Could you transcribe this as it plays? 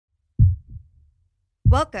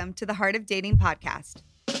Welcome to the Heart of Dating podcast.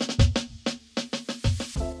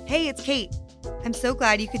 Hey, it's Kate. I'm so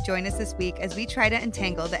glad you could join us this week as we try to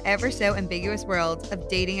untangle the ever so ambiguous world of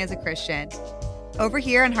dating as a Christian. Over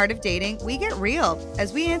here on Heart of Dating, we get real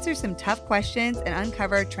as we answer some tough questions and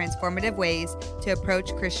uncover transformative ways to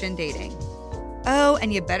approach Christian dating. Oh,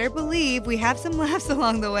 and you better believe we have some laughs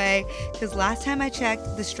along the way, because last time I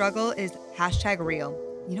checked, the struggle is #real.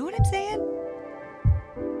 You know what I'm saying?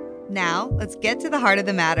 Now, let's get to the heart of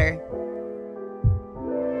the matter.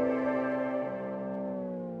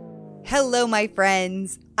 Hello, my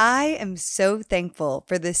friends. I am so thankful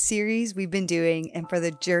for the series we've been doing and for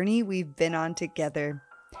the journey we've been on together.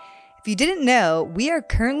 If you didn't know, we are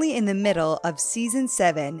currently in the middle of season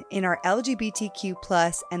 7 in our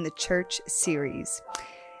LGBTQ+ and the church series.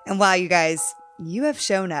 And wow, you guys, you have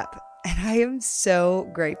shown up, and I am so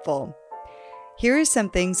grateful. Here is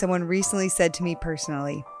something someone recently said to me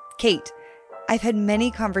personally. Kate, I've had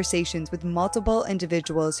many conversations with multiple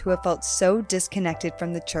individuals who have felt so disconnected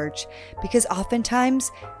from the church because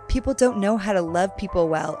oftentimes people don't know how to love people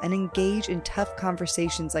well and engage in tough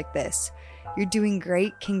conversations like this. You're doing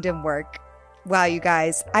great kingdom work. Wow, you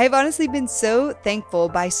guys, I have honestly been so thankful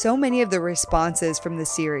by so many of the responses from the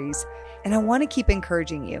series, and I want to keep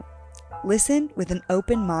encouraging you. Listen with an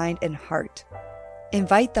open mind and heart.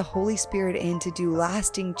 Invite the Holy Spirit in to do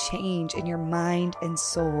lasting change in your mind and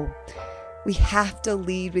soul. We have to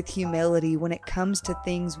lead with humility when it comes to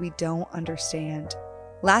things we don't understand.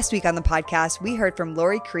 Last week on the podcast, we heard from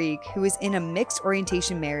Lori Krieg, who is in a mixed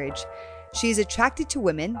orientation marriage. She is attracted to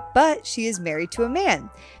women, but she is married to a man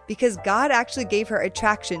because God actually gave her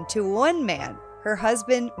attraction to one man, her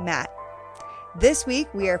husband, Matt. This week,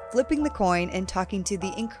 we are flipping the coin and talking to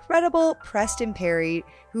the incredible Preston Perry,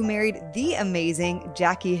 who married the amazing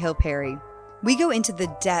Jackie Hill Perry. We go into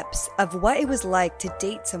the depths of what it was like to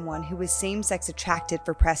date someone who was same-sex attracted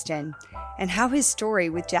for Preston and how his story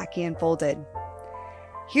with Jackie unfolded.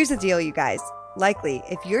 Here's the deal, you guys. Likely,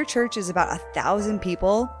 if your church is about 1,000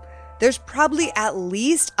 people, there's probably at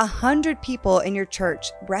least 100 people in your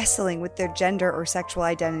church wrestling with their gender or sexual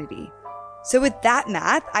identity. So with that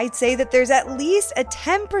math, I'd say that there's at least a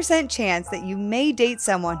 10% chance that you may date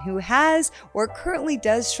someone who has or currently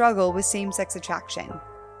does struggle with same-sex attraction.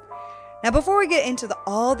 Now, before we get into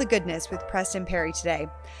all the goodness with Preston Perry today,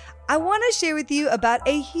 I want to share with you about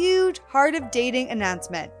a huge Heart of Dating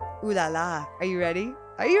announcement. Ooh la la, are you ready?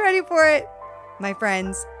 Are you ready for it? My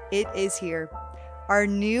friends, it is here. Our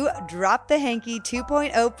new Drop the Hanky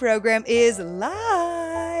 2.0 program is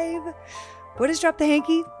live. What is drop the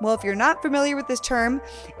hanky? Well, if you're not familiar with this term,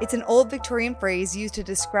 it's an old Victorian phrase used to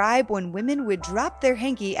describe when women would drop their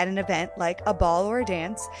hanky at an event like a ball or a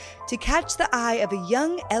dance to catch the eye of a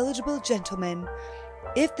young, eligible gentleman.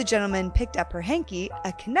 If the gentleman picked up her hanky,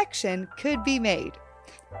 a connection could be made.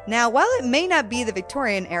 Now, while it may not be the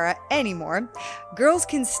Victorian era anymore, girls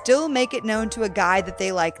can still make it known to a guy that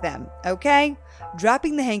they like them, okay?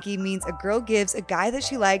 Dropping the hanky means a girl gives a guy that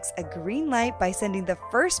she likes a green light by sending the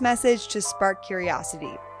first message to spark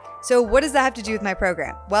curiosity. So what does that have to do with my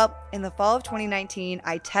program? Well, in the fall of 2019,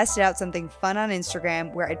 I tested out something fun on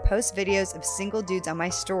Instagram where I'd post videos of single dudes on my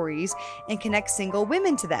stories and connect single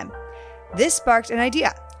women to them. This sparked an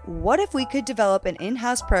idea. What if we could develop an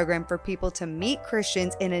in-house program for people to meet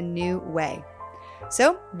Christians in a new way?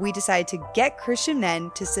 So we decided to get Christian men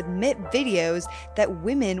to submit videos that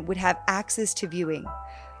women would have access to viewing.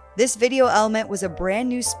 This video element was a brand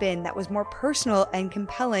new spin that was more personal and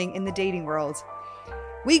compelling in the dating world.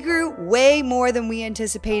 We grew way more than we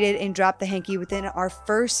anticipated in Drop the Hanky within our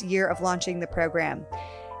first year of launching the program.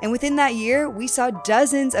 And within that year, we saw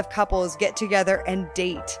dozens of couples get together and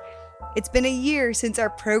date. It's been a year since our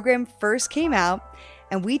program first came out,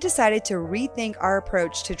 and we decided to rethink our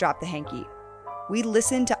approach to Drop the Hanky. We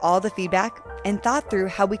listened to all the feedback and thought through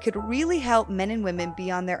how we could really help men and women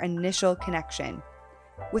beyond their initial connection.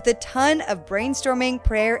 With a ton of brainstorming,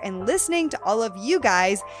 prayer, and listening to all of you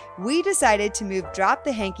guys, we decided to move Drop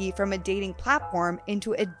the Hanky from a dating platform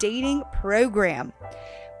into a dating program.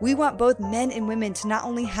 We want both men and women to not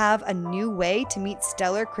only have a new way to meet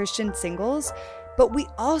stellar Christian singles, but we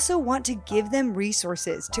also want to give them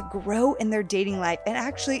resources to grow in their dating life and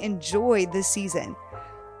actually enjoy this season.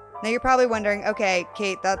 Now you're probably wondering, okay,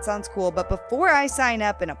 Kate, that sounds cool, but before I sign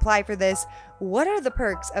up and apply for this, what are the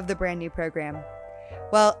perks of the brand new program?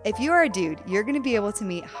 Well, if you are a dude, you're going to be able to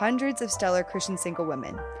meet hundreds of stellar Christian single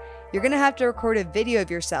women. You're going to have to record a video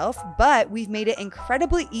of yourself, but we've made it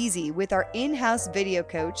incredibly easy with our in-house video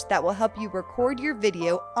coach that will help you record your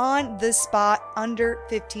video on the spot under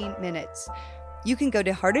 15 minutes. You can go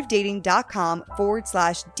to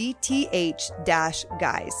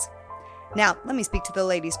heartofdating.com/DTH-guys. Now, let me speak to the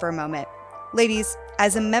ladies for a moment. Ladies,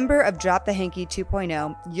 as a member of Drop the Hanky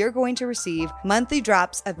 2.0, you're going to receive monthly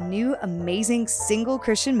drops of new amazing single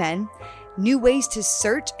Christian men, new ways to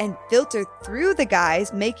search and filter through the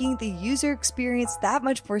guys, making the user experience that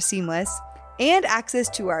much more seamless, and access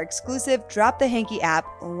to our exclusive Drop the Hanky app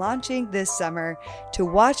launching this summer to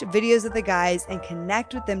watch videos of the guys and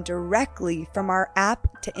connect with them directly from our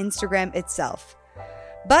app to Instagram itself.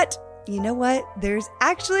 But you know what? There's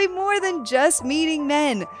actually more than just meeting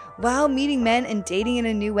men. While meeting men and dating in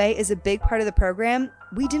a new way is a big part of the program,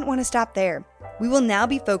 we didn't want to stop there. We will now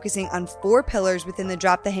be focusing on 4 pillars within the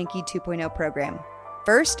Drop the Hanky 2.0 program.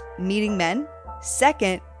 First, meeting men.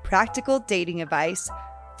 Second, practical dating advice.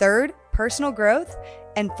 Third, personal growth.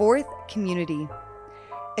 And fourth, community.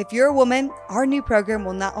 If you're a woman, our new program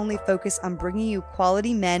will not only focus on bringing you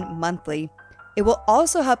quality men monthly, it will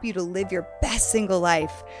also help you to live your best single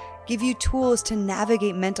life, give you tools to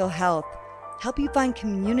navigate mental health, help you find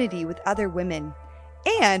community with other women.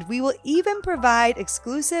 And we will even provide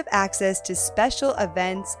exclusive access to special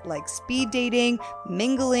events like speed dating,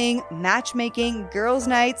 mingling, matchmaking, girls'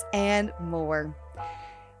 nights, and more.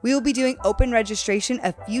 We will be doing open registration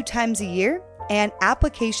a few times a year, and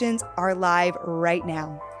applications are live right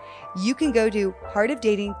now. You can go to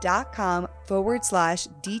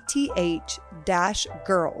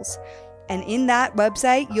heartofdating.com/DTH-girls. And in that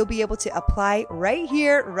website, you'll be able to apply right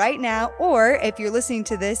here, right now. Or if you're listening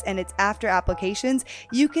to this and it's after applications,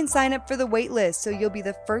 you can sign up for the wait list. So you'll be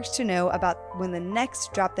the first to know about when the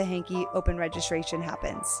next Drop the Hanky open registration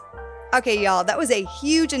happens. Okay, y'all, that was a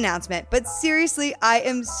huge announcement, but seriously, I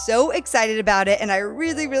am so excited about it. And I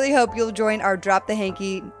really, really hope you'll join our Drop the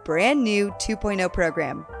Hanky brand new 2.0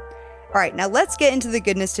 program. All right, now let's get into the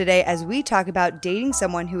goodness today as we talk about dating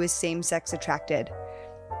someone who is same-sex attracted.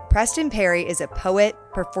 Preston Perry is a poet,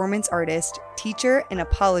 performance artist, teacher, and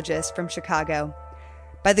apologist from Chicago.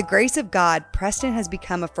 By the grace of God, Preston has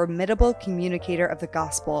become a formidable communicator of the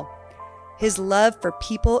gospel. His love for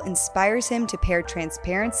people inspires him to pair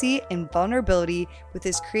transparency and vulnerability with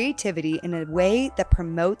his creativity in a way that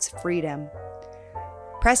promotes freedom.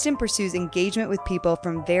 Preston pursues engagement with people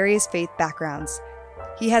from various faith backgrounds.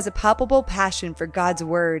 He has a palpable passion for God's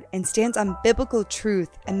word and stands on biblical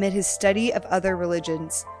truth amid his study of other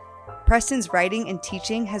religions. Preston's writing and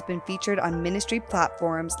teaching has been featured on ministry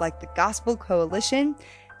platforms like the Gospel Coalition,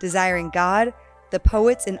 Desiring God, the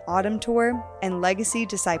Poets in Autumn Tour, and Legacy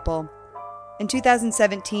Disciple. In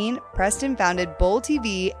 2017, Preston founded Bold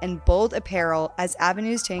TV and Bold Apparel as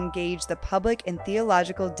avenues to engage the public in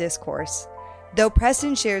theological discourse. Though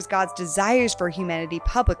Preston shares God's desires for humanity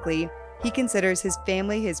publicly, he considers his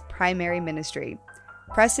family his primary ministry.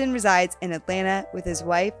 Preston resides in Atlanta with his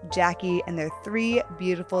wife, Jackie, and their 3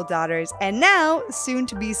 beautiful daughters, and now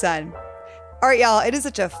soon-to-be son. All right, y'all, it is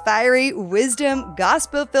such a fiery, wisdom,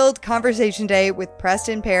 gospel-filled conversation day with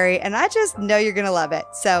Preston Perry, and I just know you're going to love it.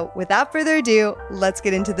 So without further ado, let's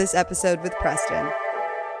get into this episode with Preston.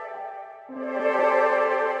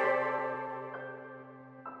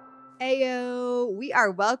 Ayo, we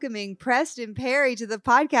are welcoming Preston Perry to the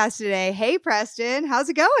podcast today. Hey, Preston, how's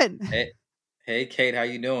it going? Hey, Kate, how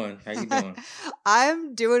you doing?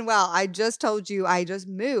 I'm doing well. I just told you I just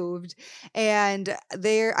moved, and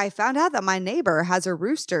I found out that my neighbor has a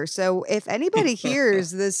rooster. So if anybody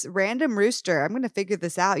hears this random rooster, I'm going to figure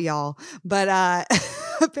this out, y'all. But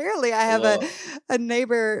apparently I have a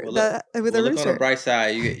neighbor with a rooster. Look on the bright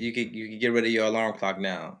side. You can get rid of your alarm clock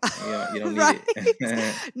now. You don't need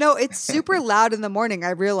it. No, it's super loud in the morning,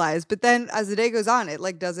 I realize. But then as the day goes on,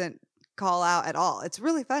 it doesn't call out at all. It's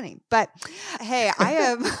really funny. But hey, I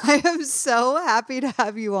am so happy to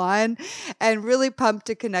have you on and really pumped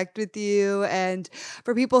to connect with you. And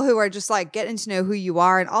for people who are just getting to know who you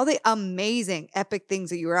are and all the amazing epic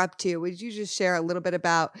things that you are up to, would you just share a little bit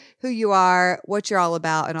about who you are, what you're all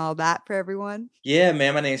about, and all that for everyone? Yeah,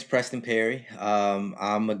 man, my name's Preston Perry.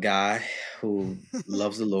 I'm a guy who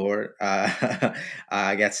loves the Lord. I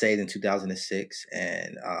got saved in 2006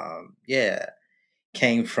 and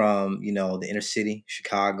came from, the inner city,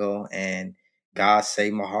 Chicago, and God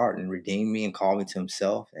saved my heart and redeemed me and called me to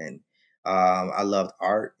himself. And I loved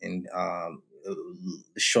art. And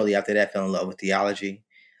shortly after that, fell in love with theology.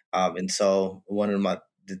 And so one of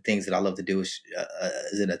the things that I love to do is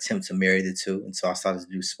an attempt to marry the two. And so I started to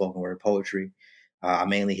do spoken word poetry. I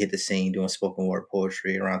mainly hit the scene doing spoken word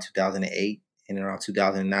poetry around 2008 and around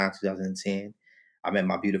 2009, 2010. I met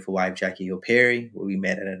my beautiful wife, Jackie Hill Perry, where we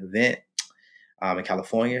met at an event in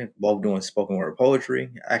California, both doing spoken word poetry.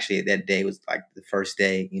 Actually, that day was the first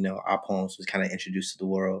day, our poems was kind of introduced to the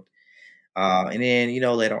world. And then,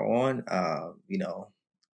 later on,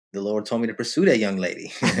 the Lord told me to pursue that young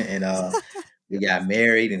lady. And we got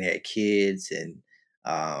married and had kids, and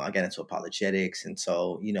I got into apologetics. And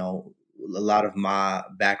so, a lot of my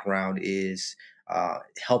background is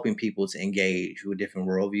helping people to engage with different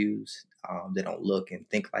worldviews that don't look and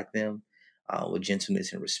think like them, with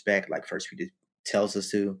gentleness and respect, like First Peter tells us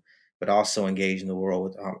to, but also engage in the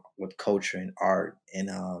world with culture and art. And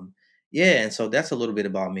yeah, and so that's a little bit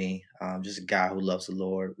about me. Just a guy who loves the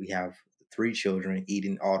Lord. We have three children: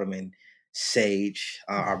 Eden, Autumn, and Sage,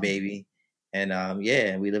 our baby. And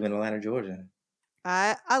yeah, we live in Atlanta, Georgia.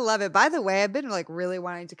 I love it. By the way, I've been like really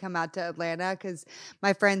wanting to come out to Atlanta because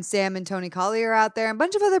my friends Sam and Tony Colley are out there and a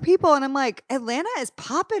bunch of other people. And I'm like, Atlanta is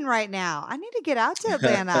popping right now. I need to get out to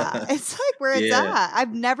Atlanta. It's like where it's Yeah, at.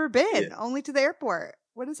 I've never yeah. been, only to the airport.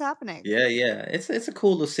 What is happening? Yeah, yeah. It's a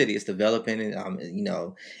cool little city. It's developing, and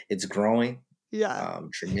it's growing Yeah.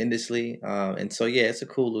 tremendously. And so yeah, it's a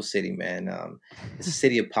cool little city, man. It's a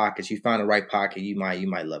city of pockets. You find the right pocket, you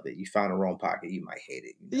might love it. You find the wrong pocket, you might hate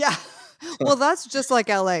it. Yeah. Well, that's just like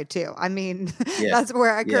LA too. I mean, Yeah, that's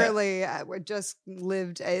where I yeah. currently just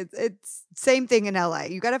lived. It's same thing in LA.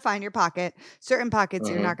 You got to find your pocket. Certain pockets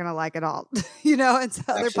you're Uh-huh. not going to like at all, you know, and so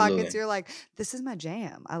other pockets Absolutely. you're like, this is my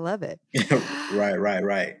jam. I love it. Right, right,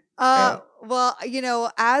 right. Yeah. Well,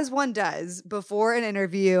 as one does before an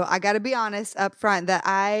interview, I got to be honest up front that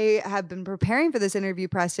I have been preparing for this interview,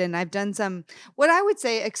 Preston. I've done some, what I would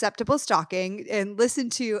say, acceptable stalking and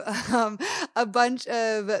listened to a bunch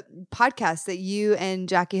of podcasts that you and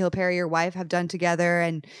Jackie Hill Perry, your wife, have done together,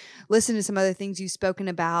 and listened to some other things you've spoken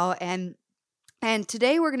about. And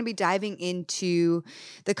today we're going to be diving into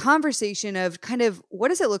the conversation of kind of what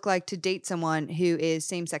does it look like to date someone who is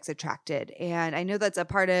same-sex attracted? And I know that's a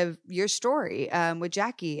part of your story with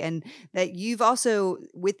Jackie, and that you've also,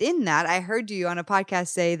 within that, I heard you on a podcast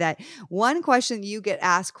say that one question you get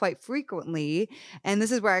asked quite frequently, and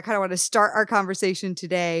this is where I kind of want to start our conversation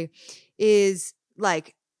today, is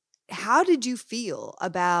like, how did you feel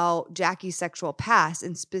about Jackie's sexual past,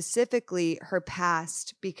 and specifically her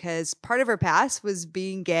past? Because part of her past was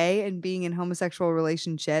being gay and being in homosexual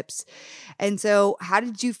relationships. And so, how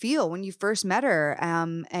did you feel when you first met her,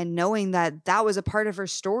 and knowing that that was a part of her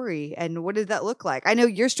story? And what did that look like? I know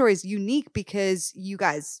your story is unique because you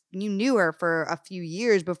knew her for a few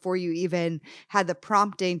years before you even had the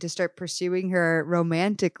prompting to start pursuing her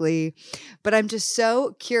romantically. But I'm just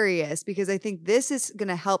so curious because I think this is going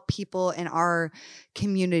to help people in our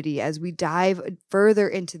community as we dive further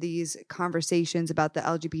into these conversations about the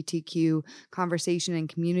LGBTQ conversation and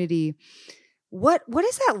community. What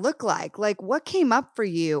does that look like? Like, what came up for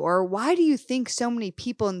you, or why do you think so many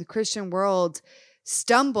people in the Christian world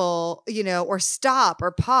stumble, or stop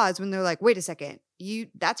or pause when they're like, wait a second,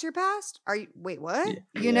 that's your past? Are you, wait, what?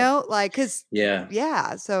 Yeah, yeah, Like, cause yeah,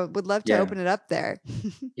 yeah. So would love to yeah, open it up there.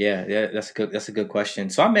 yeah, yeah. That's a good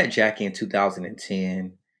question. So I met Jackie in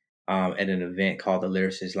 2010 at an event called the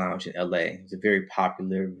Lyricist Lounge in LA. It was a very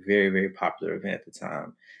popular, very, very popular event at the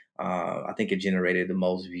time. I think it generated the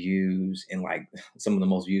most views in like some of the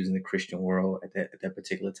most views in the Christian world at that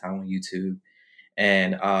particular time on YouTube.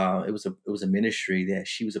 And it was a ministry that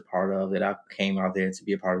she was a part of, that I came out there to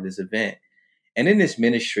be a part of this event. And in this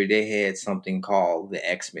ministry, they had something called the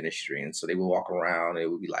X ministry. And so they would walk around, and it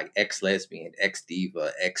would be like ex lesbian, ex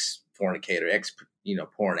diva, ex fornicator, ex,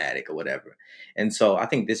 porn addict or whatever. And so I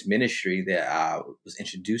think this ministry that I was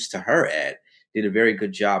introduced to her at did a very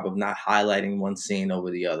good job of not highlighting one sin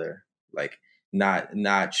over the other. Like, not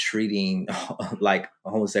treating like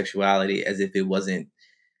homosexuality as if it wasn't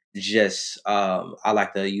just, I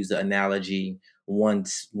like to use the analogy, one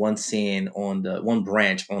sin on the one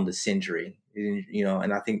branch on the century.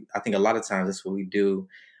 And I think a lot of times that's what we do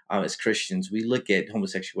as Christians. We look at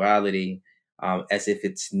homosexuality as if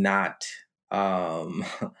it's not um,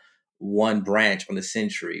 one branch on the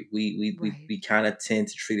century. We Right. kind of tend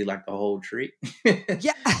to treat it like the whole tree.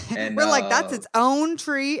 Yeah. And We're like, that's its own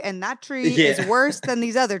tree, and that tree is yeah. worse than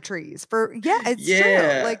these other trees. Yeah, it's true.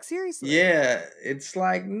 Yeah, Like, seriously. yeah. It's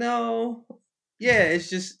like, no, yeah. It's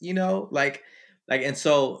just, and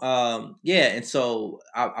so yeah, and so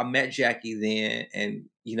I met Jackie then, and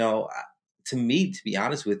to me, to be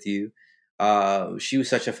honest with you, she was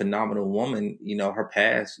such a phenomenal woman. Her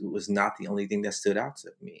past was not the only thing that stood out to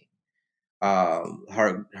me.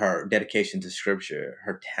 Her dedication to scripture,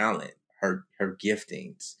 her talent, her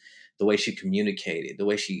giftings, the way she communicated, the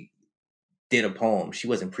way she did a poem. She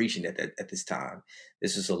wasn't preaching at this time.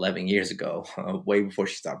 This was 11 years ago, way before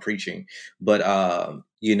she stopped preaching. But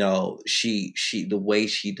she the way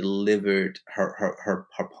she delivered her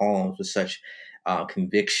poems with such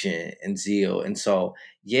conviction and zeal. And so,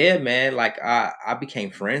 yeah, man, like I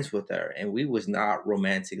became friends with her, and we was not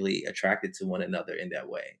romantically attracted to one another in that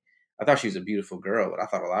way. I thought she was a beautiful girl, but I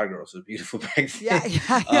thought a lot of girls were beautiful back Yeah, then.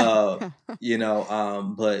 yeah, Uh, yeah.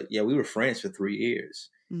 but yeah, we were friends for 3 years.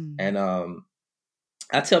 Mm. And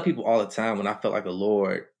I tell people all the time, when I felt like the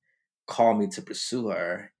Lord called me to pursue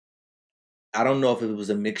her, I don't know if it was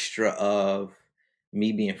a mixture of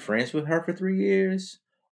me being friends with her for 3 years,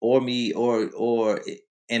 or me,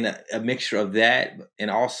 and a mixture of that, and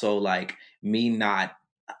also like me not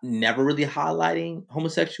never really highlighting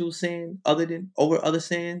homosexual sin other than over other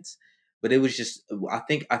sins. But it was just, I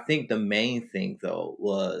think the main thing though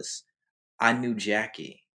was I knew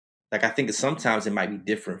Jackie. Like, I think sometimes it might be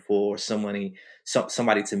different for somebody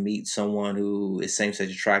to meet someone who is same sex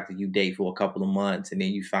attracted. You date for a couple of months and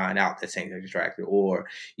then you find out they're same sex attracted, or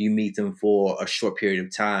you meet them for a short period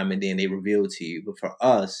of time and then they reveal to you. But for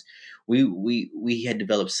us, we had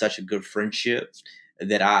developed such a good friendship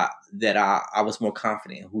that I was more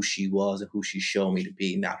confident in who she was and who she showed me to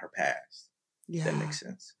be, not her past. If that Yeah. makes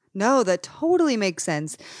sense. No, that totally makes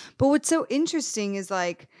sense. But what's so interesting is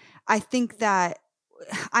like I think that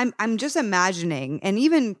I'm just imagining and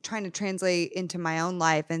even trying to translate into my own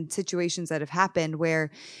life and situations that have happened where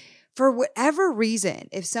for whatever reason,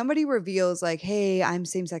 if somebody reveals like, "Hey, I'm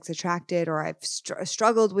same-sex attracted," or "I've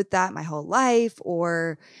struggled with that my whole life,"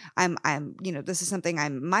 or "This is something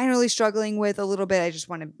I'm minorly struggling with a little bit. I just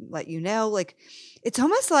want to let you know." Like, it's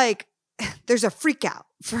almost like there's a freak out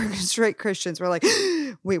for straight Christians. We're like,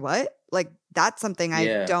 "Wait, what?" Like, that's something I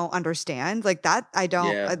Yeah, don't understand. Like that, I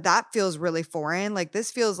don't. yeah, That feels really foreign. Like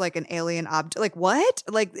this feels like an alien object. Like what?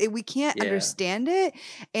 Like we can't yeah. understand it,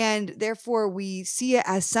 and therefore we see it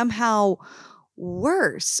as somehow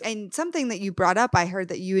worse. And something that you brought up, I heard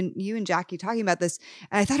that you and Jackie talking about this,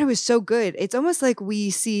 and I thought it was so good. It's almost like we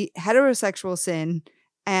see heterosexual sin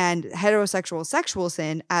and heterosexual sexual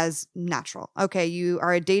sin as natural. Okay, you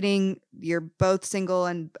are dating, you're both single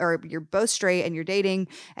and or you're both straight and you're dating,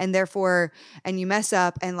 and therefore and you mess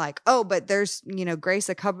up and like, oh, but there's, grace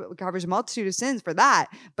that covers a multitude of sins for that.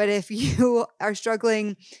 But if you are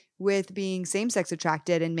struggling with being same-sex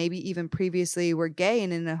attracted and maybe even previously were gay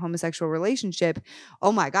and in a homosexual relationship,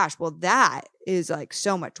 oh my gosh, well that is like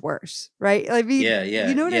so much worse, right? I mean, Yeah, you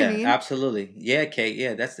yeah, know what I yeah, mean? absolutely. Yeah, Kate.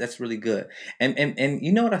 Yeah, that's really good. And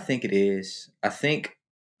you know what I think it is? I think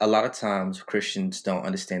a lot of times Christians don't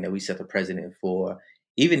understand that we set the precedent for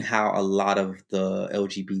even how a lot of the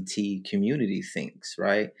LGBT community thinks,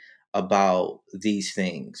 right? About these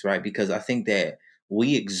things, right? Because I think that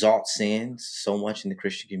we exalt sins so much in the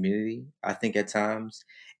Christian community, I think at times,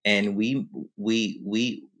 and we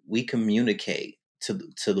communicate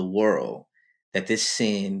to the world that this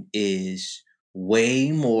sin is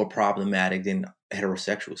way more problematic than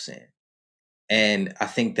heterosexual sin. And I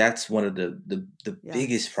think that's one of the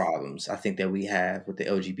biggest Yes. problems I think that we have with the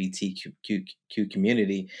LGBTQ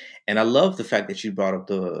community. And I love the fact that you brought up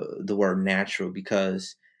the word natural,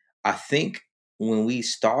 because I think when we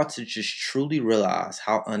start to just truly realize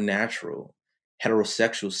how unnatural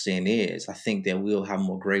heterosexual sin is, I think that we'll have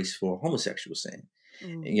more grace for homosexual sin.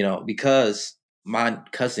 Ooh. Because my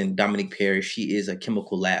cousin Dominique Perry, she is a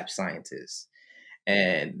chemical lab scientist.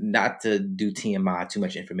 And not to do TMI, too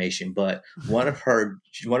much information, but one of her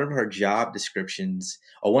job descriptions,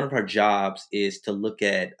 or one of her jobs, is to look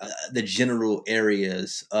at the general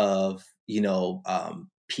areas of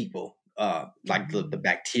people, like the Mhm.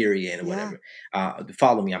 bacteria and Yeah. whatever.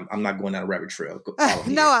 Follow me. I'm not going down a rabbit trail. Follow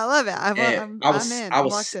me No, here. I love it. And I'm in. I'm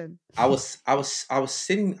locked in. I was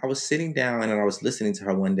sitting down and I was listening to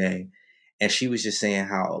her one day, and she was just saying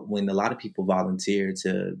how when a lot of people volunteer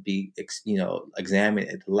to be examined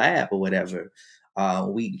at the lab or whatever,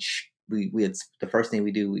 it's the first thing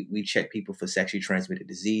we do, we check people for sexually transmitted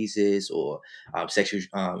diseases or sexually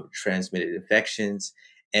transmitted infections.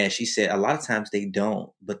 And she said a lot of times they don't,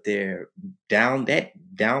 but they're down there,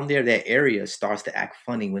 that area starts to act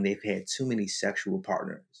funny when they've had too many sexual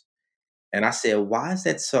partners. And I said, why is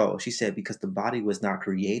that so? She said, because the body was not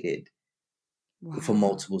created for Wow.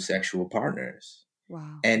 multiple sexual partners.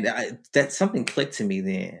 Wow. And that something clicked to me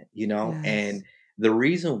then, Yes. and the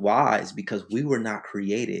reason why is because we were not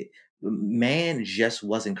created. Man just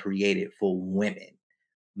wasn't created for women.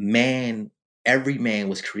 Man, every man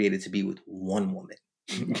was created to be with one woman,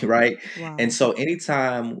 Mhm. right? And Wow. so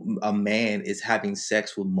anytime a man is having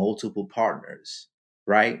sex with multiple partners,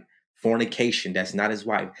 right? Fornication, that's not his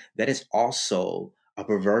wife. That is also a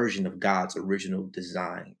perversion of God's original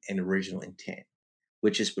design and original intent,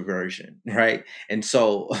 which is perversion, right? And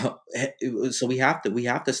so, so we have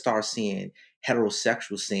to start seeing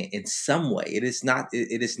heterosexual sin in some way. It is not.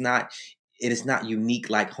 It is not. it is not unique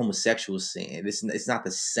like homosexual sin. It's not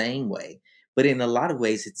the same way, but in a lot of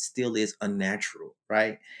ways, it still is unnatural,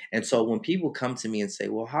 right? And so when people come to me and say,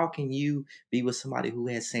 "Well, how can you be with somebody who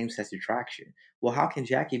has same sex attraction?" Well, how can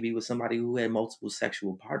Jackie be with somebody who had multiple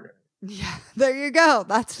sexual partners? Yeah, there you go.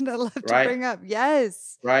 That's what I love to Right? bring up.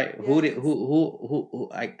 Yes. Right? Who did Yes. who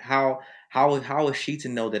like how is she to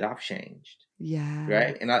know that I've changed? Yeah.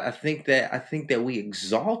 Right? And I think that we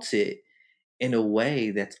exalt it in a way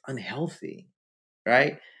that's unhealthy,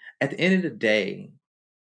 right? At the end of the day,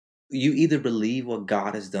 you either believe what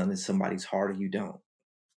God has done in somebody's heart or you don't.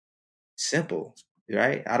 Simple,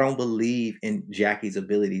 right? I don't believe in Jackie's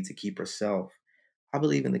ability to keep herself. I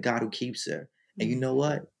believe in the God who keeps her. And you know Mhm.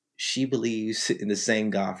 what? She believes in the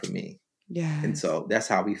same God for me. And Yes. so that's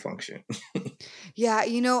how we function. Yeah,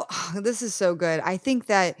 this is so good. I think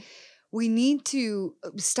that we need to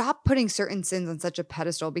stop putting certain sins on such a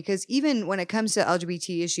pedestal because even when it comes to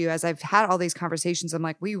LGBT issue, as I've had all these conversations, I'm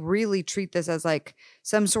like, we really treat this as like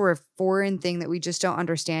some sort of foreign thing that we just don't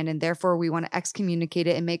understand. And therefore we want to excommunicate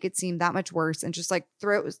it and make it seem that much worse and just like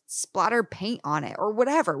splatter paint on it or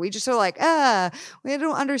whatever. We just are like, we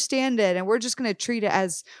don't understand it. And we're just going to treat it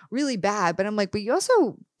as really bad. But I'm like, but you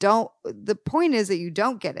also don't, the point is that you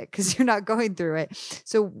don't get it because you're not going through it.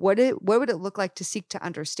 So what would it look like to seek to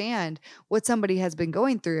understand what somebody has been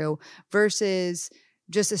going through versus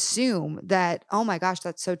just assume that, oh my gosh,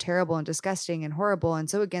 that's so terrible and disgusting and horrible and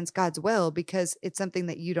so against God's will because it's something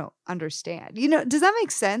that you don't understand. Does that make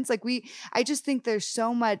sense? I just think there's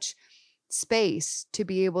so much space to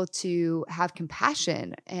be able to have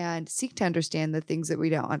compassion and seek to understand the things that we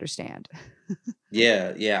don't understand.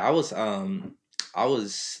 Yeah, yeah. I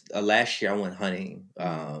was last year I went hunting.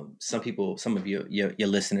 Mm. Some of your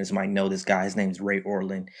listeners might know this guy. His name's Ray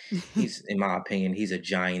Orland. He's, in my opinion, he's a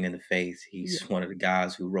giant in the faith. He's Yeah. one of the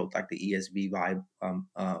guys who wrote like the ESV Bible,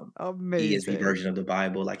 ESV Amazing. version of the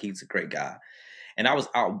Bible. Like he's a great guy. And I was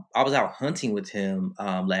out hunting with him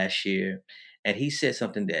last year, and he said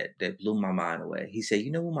something that blew my mind away. He said,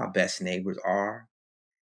 "You know who my best neighbors are?"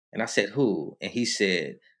 And I said, "Who?" And he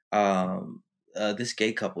said, um, "This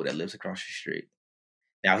gay couple that lives across the street."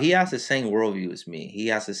 Now he has the same worldview as me. He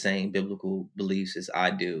has the same biblical beliefs as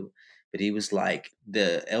I do. But he was like,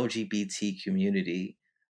 the LGBT community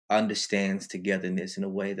understands togetherness in a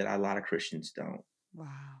way that a lot of Christians don't. Wow.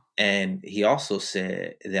 And he also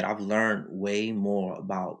said that I've learned way more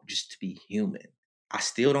about just to be human. I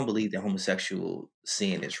still don't believe that homosexual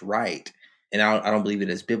sin is right. And I don't believe it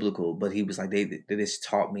is biblical, but he was like, they just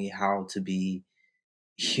taught me how to be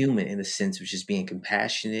human in the sense of just being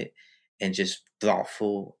compassionate and just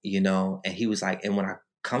thoughtful, And he was like, and when I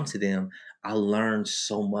come to them, I learn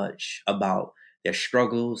so much about their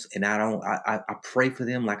struggles, and I pray for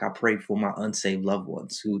them like I pray for my unsaved loved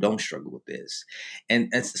ones who don't struggle with this.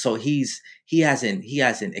 And so he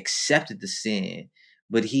hasn't accepted the sin,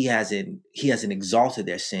 but he hasn't exalted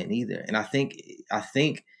their sin either. And I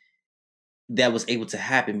think that was able to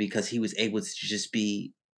happen because he was able to just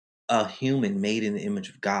be a human made in the image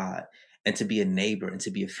of God, and to be a neighbor and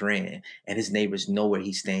to be a friend. And his neighbors know where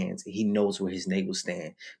he stands. He knows where his neighbors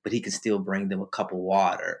stand, but he can still bring them a cup of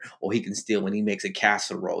water, or he can still, when he makes a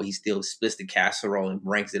casserole, he still splits the casserole and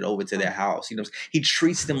brings it over to their Oh, house. He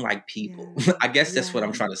treats them like people. yes. I guess that's what I'm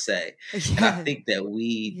Yes. trying to say. And I Yes. think that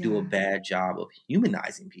we do a Yeah. bad job of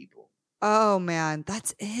humanizing people. Oh man,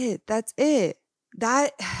 that's it. That's it.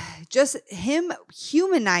 That just him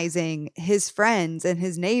humanizing his friends and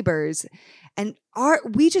his neighbors and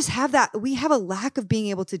we just have that we have a lack of being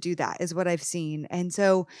able to do that is what I've seen. And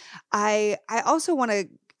so I also want to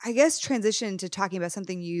I guess transition to talking about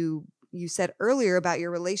something you said earlier about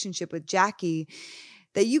your relationship with Jackie,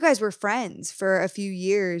 that you guys were friends for a few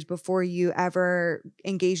years before you ever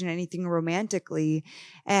engaged in anything romantically.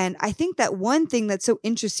 And I think that one thing that's so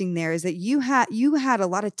interesting there is that you had a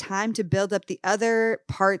lot of time to build up the other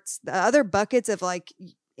parts, the other buckets of like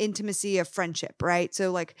intimacy of friendship, right? So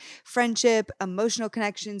like friendship, emotional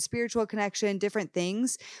connection, spiritual connection, different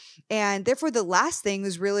things. And therefore the last thing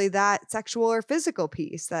was really that sexual or physical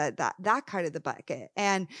piece, that kind of the bucket.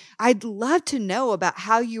 And I'd love to know about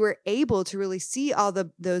how you were able to really see all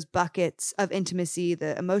those buckets of intimacy,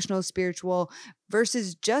 the emotional, spiritual,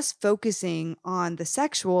 versus just focusing on the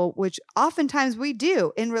sexual, which oftentimes we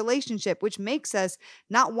do in relationship, which makes us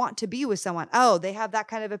not want to be with someone. Oh, they have that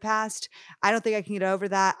kind of a past. I don't think I can get over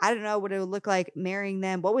that. I don't know what it would look like marrying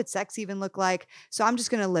them. What would sex even look like? So I'm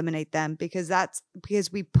just going to eliminate them because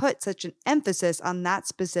we put such an emphasis on that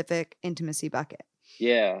specific intimacy bucket.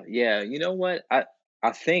 Yeah, yeah. You know what? I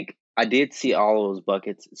think I did see all of those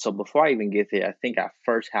buckets. So before I even get there, I think I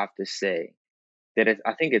first have to say that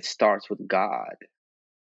I think it starts with God.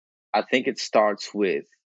 I think it starts with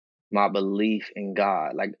my belief in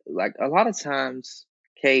God. Like a lot of times,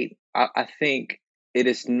 Kate, I think it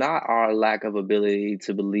is not our lack of ability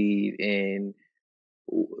to believe in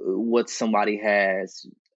what somebody has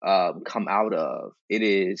come out of. It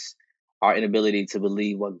is our inability to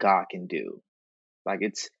believe what God can do. Like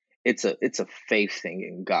it's a faith thing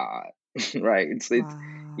in God, right? It's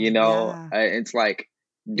Wow. Yeah. it's like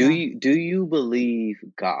Yeah. do you believe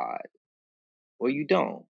God or you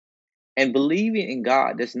don't? And believing in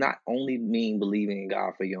God does not only mean believing in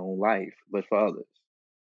God for your own life, but for others.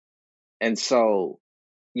 And so,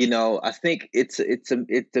 I think it's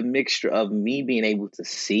a mixture of me being able to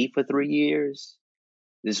see for 3 years.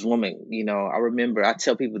 This woman, I remember I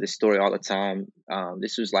tell people this story all the time.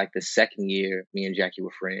 This was like the second year me and Jackie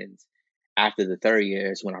were friends. After the third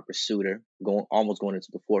year is when I pursued her, almost going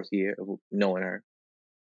into the fourth year of knowing her.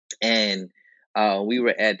 And we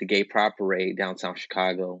were at the Gay Pride Parade downtown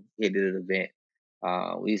Chicago. He did an event.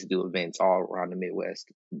 We used to do events all around the Midwest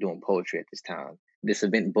doing poetry at this time. This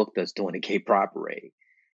event booked us doing the Gay Pride Parade.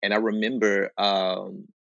 And I remember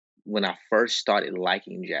when I first started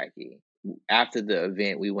liking Jackie, after the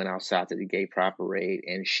event, we went outside to the Gay Pride Parade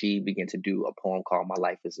and she began to do a poem called My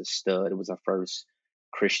Life is a Stud. It was her first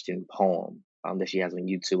Christian poem that she has on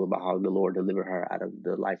YouTube about how the Lord delivered her out of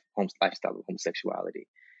the lifestyle of homosexuality.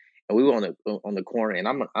 And we were on the corner, and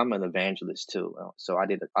I'm an evangelist too. So I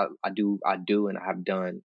do, and I have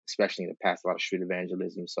done, especially in the past, a lot of street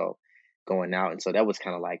evangelism. So going out, and so that was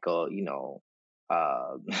kind of like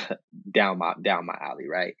uh, down my alley,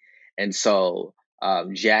 right? And so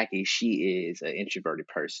Jackie, she is an introverted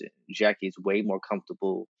person. Jackie is way more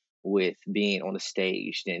comfortable with being on the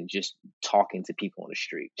stage than just talking to people on the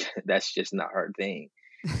street. That's just not her thing.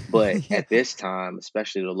 But Yeah. at this time,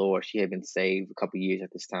 especially the Lord, she had been saved a couple years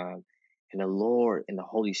at this time. And the Lord and the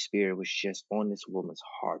Holy Spirit was just on this woman's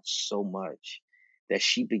heart so much that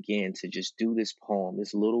she began to just do this poem,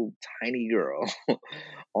 this little tiny girl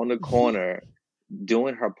on the corner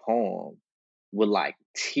doing her poem with like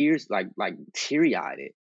tears, like teary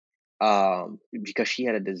eyed, because she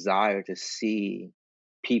had a desire to see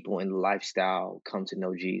people in the lifestyle come to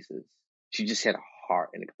know Jesus. She just had a heart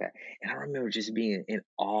and a compassion. And I remember just being in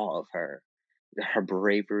awe of her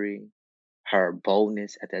bravery, her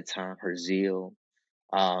boldness at that time, her zeal.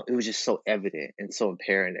 It was just so evident and so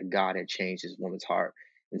apparent that God had changed this woman's heart.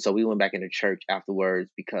 And so we went back into church afterwards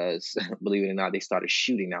because, believe it or not, they started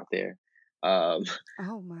shooting out there. Um,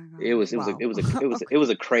 Oh my it gosh. was it was a Wow. it was a it was Okay. it was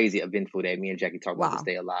a crazy eventful day. Me and Jackie talk about this Wow.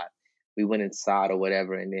 day a lot. We went inside or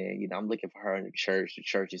whatever, and then I'm looking for her in the church. The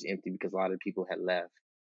church is empty because a lot of people had left,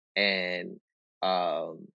 and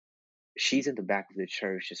um, she's in the back of the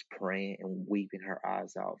church just praying and weeping her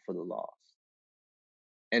eyes out for the lost.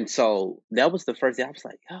 And so that was the first day I was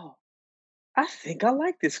like, "Yo, I think I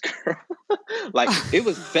like this girl." Like it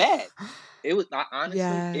was that.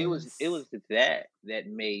 Honestly, it was Yes. that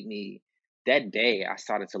made me that day I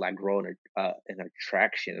started to like grow an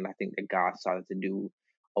attraction, and I think that God started to do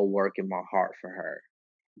a work in my heart for her.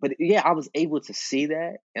 But yeah, I was able to see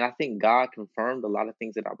that, and I think God confirmed a lot of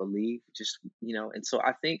things that I believe. Just and so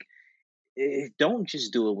I think don't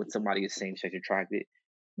just do it when somebody is same sex attracted.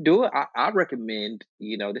 Do it. I recommend,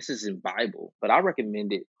 this is in Bible, but I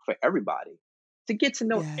recommend it for everybody to get to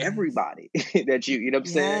know Yes. everybody that you know what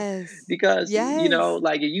I'm saying? Yes. Because, Yes.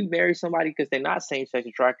 like if you marry somebody because they're not same sex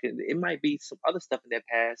attracted, it might be some other stuff in their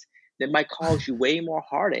past that might cause you way more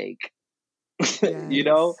heartache. you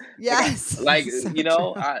know, Yes. like Yes. like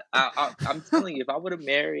So true. I'm telling you, if I would have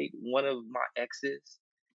married one of my exes,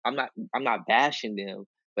 I'm not bashing them,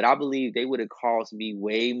 but I believe they would have caused me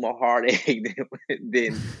way more heartache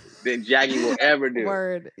than Jackie will ever do.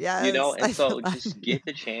 Word. Yes. And I feel so that. just Yeah. get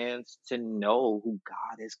the chance to know who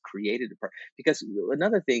God has created, because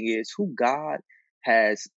another thing is who God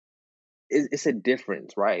has. It's a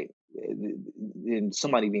difference, right? In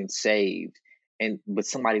somebody being saved but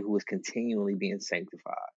somebody who is continually being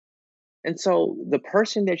sanctified. And so the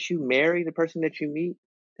person that you marry, the person that you meet,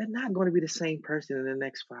 they're not going to be the same person in the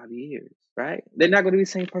next 5 years, right? They're not going to be the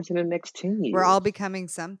same person in the next 10 We're all years. becoming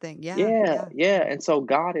something. Yeah. Yeah, Yeah. yeah. And so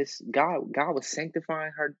God was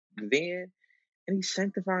sanctifying her then, and he's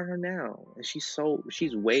sanctifying her now. And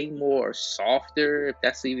she's way more softer, if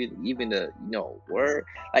that's even the word.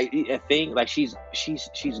 Like a thing, like she's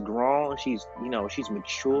grown, she's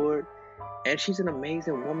matured, and she's an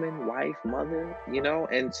amazing woman, wife, mother,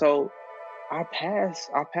 and so our past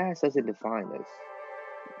doesn't define us.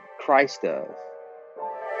 Christ does.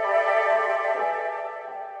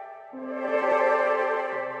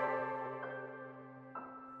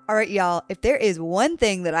 All right, y'all, if there is one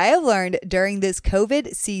thing that I have learned during this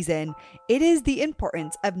COVID season, it is the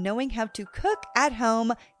importance of knowing how to cook at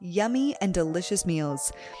home yummy and delicious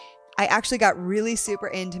meals. I actually got really super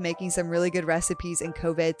into making some really good recipes in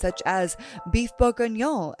COVID, such as beef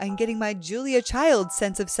bourguignon and getting my Julia Child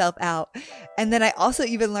sense of self out. And then I also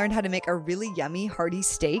even learned how to make a really yummy, hearty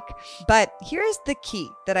steak. But here's the key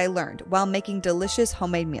that I learned while making delicious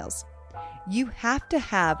homemade meals. You have to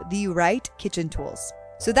have the right kitchen tools.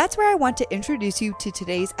 So that's where I want to introduce you to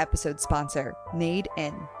today's episode sponsor, Made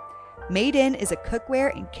In. Made In is a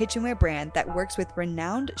cookware and kitchenware brand that works with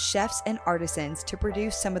renowned chefs and artisans to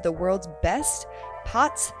produce some of the world's best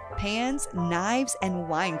pots, pans, knives, and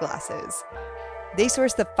wine glasses. They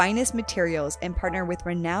source the finest materials and partner with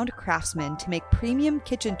renowned craftsmen to make premium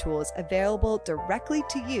kitchen tools available directly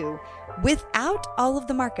to you without all of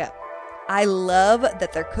the markup. I love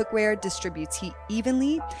that their cookware distributes heat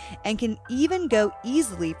evenly and can even go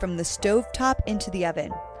easily from the stovetop into the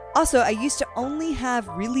oven. Also, I used to only have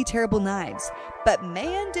really terrible knives, but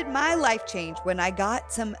man, did my life change when I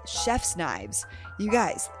got some chef's knives. You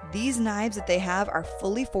guys, these knives that they have are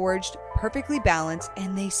fully forged, perfectly balanced,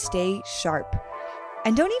 and they stay sharp.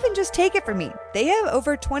 And don't even just take it from me. They have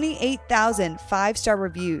over 28,000 five-star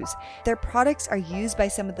reviews. Their products are used by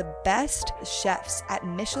some of the best chefs at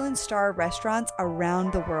Michelin star restaurants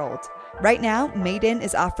around the world. Right now, Made In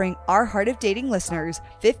is offering our Heart of Dating listeners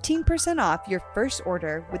 15% off your first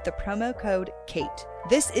order with the promo code KATE.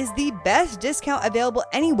 This is the best discount available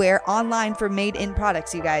anywhere online for Made In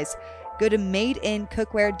products, you guys. Go to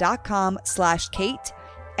madeincookware.com/Kate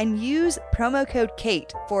and use promo code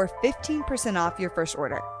KATE for 15% off your first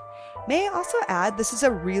order. May I also add, this is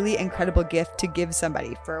a really incredible gift to give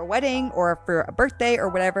somebody for a wedding or for a birthday or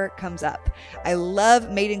whatever comes up. I love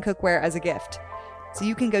Made In Cookware as a gift. So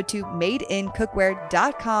you can go to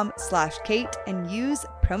madeincookware.com/Kate and use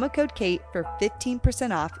promo code KATE for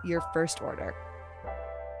 15% off your first order.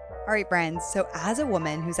 All right, friends. So as a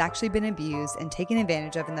woman who's actually been abused and taken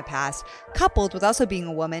advantage of in the past, coupled with also being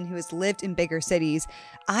a woman who has lived in bigger cities,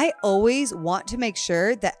 I always want to make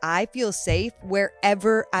sure that I feel safe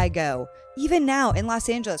wherever I go. Even now in Los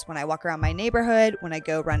Angeles, when I walk around my neighborhood, when I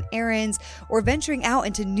go run errands, or venturing out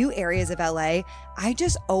into new areas of LA, I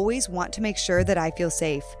just always want to make sure that I feel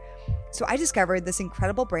safe. So I discovered this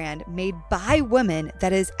incredible brand made by women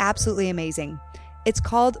that is absolutely amazing. It's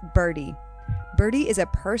called Birdie. Birdie is a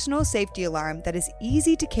personal safety alarm that is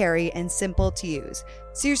easy to carry and simple to use.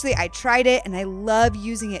 Seriously, I tried it and I love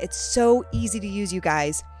using it. It's so easy to use, you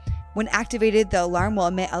guys. When activated, the alarm will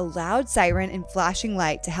emit a loud siren and flashing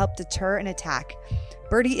light to help deter an attack.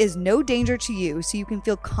 Birdie is no danger to you, so you can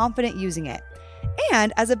feel confident using it.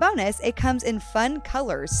 And as a bonus, it comes in fun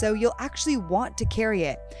colors, so you'll actually want to carry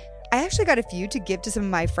it. I actually got a few to give to some of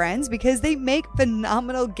my friends because they make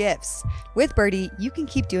phenomenal gifts. With Birdie, you can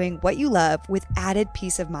keep doing what you love with added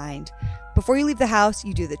peace of mind. Before you leave the house,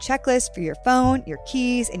 you do the checklist for your phone, your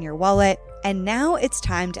keys, and your wallet. And now it's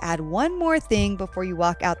time to add one more thing before you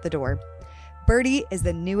walk out the door. Birdie is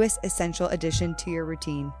the newest essential addition to your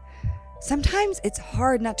routine. Sometimes it's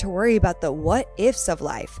hard not to worry about the what ifs of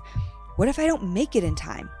life. What if I don't make it in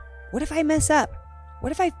time? What if I mess up?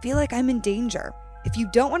 What if I feel like I'm in danger? If you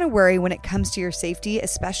don't want to worry when it comes to your safety,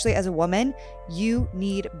 especially as a woman, you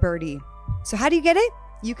need Birdie. So how do you get it?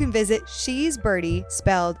 You can visit She's Birdie,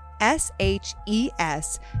 spelled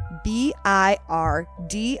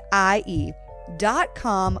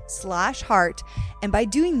SHESBIRDIE.com/heart. And by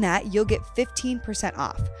doing that, you'll get 15%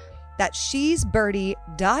 off. That's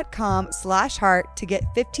shesbirdie.com/heart to get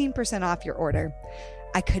 15% off your order.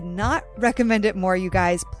 I could not recommend it more, you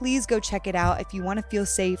guys. Please go check it out if you want to feel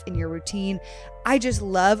safe in your routine. I just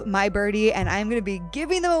love my Birdie, and I'm going to be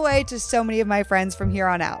giving them away to so many of my friends from here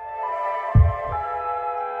on out.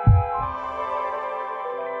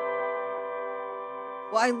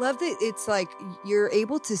 Well, I love that it's like you're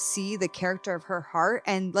able to see the character of her heart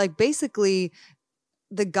and like basically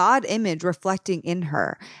the God image reflecting in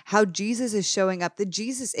her, how Jesus is showing up. The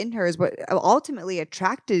Jesus in her is what ultimately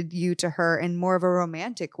attracted you to her in more of a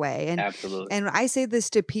romantic way. And Absolutely. And I say this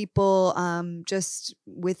to people just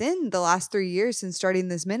within the last 3 years since starting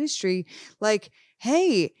this ministry, like,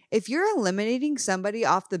 hey, if you're eliminating somebody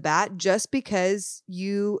off the bat just because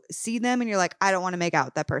you see them and you're like, I don't want to make out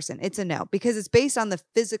with that person, it's a no, because it's based on the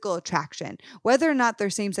physical attraction, whether or not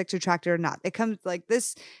they're same-sex attracted or not. It comes like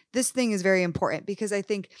this thing is very important because I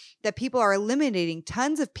think that people are eliminating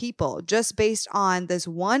tons of people just based on this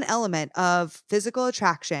one element of physical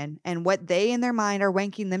attraction and what they in their mind are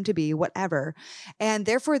ranking them to be, whatever. And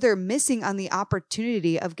therefore they're missing on the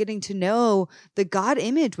opportunity of getting to know the God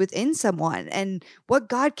image within someone and what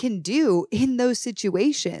God can do in those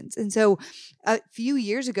situations. And so a few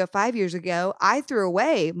years ago, 5 years ago, I threw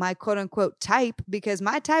away my quote unquote type because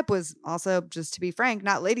my type was also, just to be frank,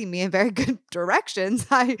 not leading me in very good directions.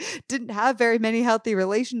 I didn't have very many healthy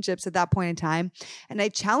relationships at that point in time. And I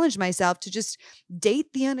challenged myself to just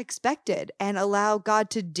date the unexpected and allow God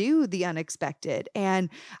to do the unexpected. And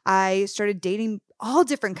I started dating all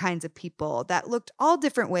different kinds of people that looked all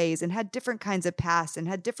different ways and had different kinds of pasts and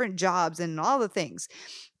had different jobs and all the things.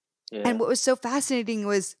 Yeah. And what was so fascinating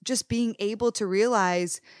was just being able to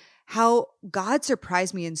realize how God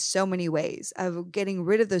surprised me in so many ways of getting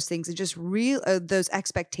rid of those things and just those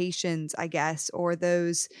expectations, I guess, or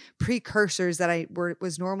those precursors that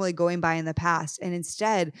was normally going by in the past, and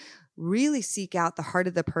instead really seek out the heart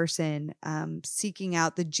of the person, seeking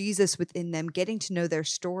out the Jesus within them, getting to know their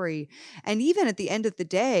story. And even at the end of the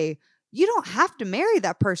day, you don't have to marry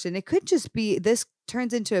that person. It could just be this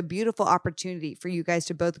turns into a beautiful opportunity for you guys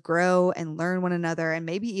to both grow and learn one another and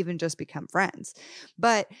maybe even just become friends.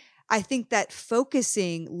 But I think that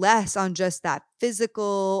focusing less on just that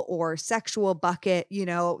physical or sexual bucket,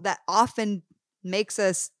 that often makes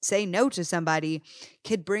us say no to somebody,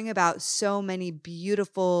 could bring about so many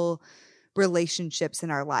beautiful relationships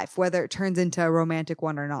in our life, whether it turns into a romantic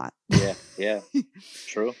one or not. Yeah.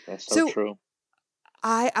 True. That's so So true.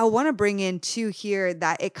 I want to bring in too here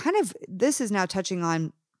that this is now touching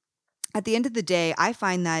on, at the end of the day, I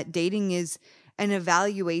find that dating is an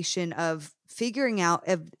evaluation of figuring out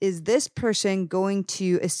is this person going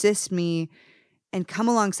to assist me and come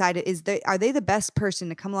alongside it? Are they the best person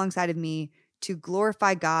to come alongside of me to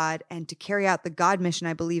glorify God and to carry out the God mission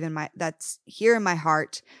I believe in that's here in my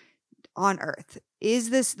heart on earth? Is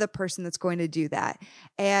this the person that's going to do that?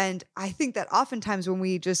 And I think that oftentimes when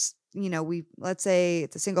we just, let's say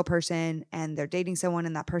it's a single person and they're dating someone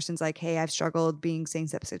and that person's like, hey, I've struggled being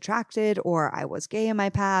same-sex attracted, or I was gay in my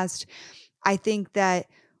past. I think that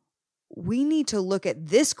we need to look at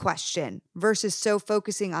this question versus so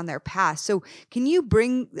focusing on their past. So can you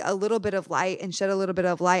bring a little bit of light and shed a little bit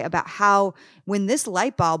of light about how when this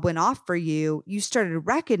light bulb went off for you, you started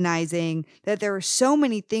recognizing that there were so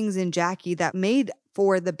many things in Jackie that made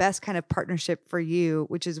for the best kind of partnership for you,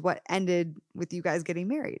 which is what ended with you guys getting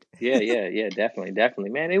married? Yeah. Definitely,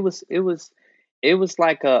 man. It was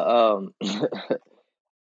like a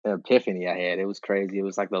an epiphany I had. It was crazy. It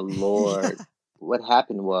was like the Yeah. Lord. What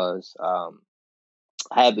happened was, I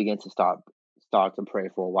had begun to start to pray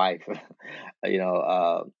for a wife, a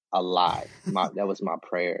lot. That was my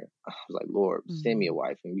prayer. I was like, Lord, send me a Mhm.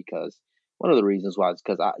 wife, and because one of the reasons why is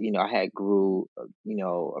because I had grew,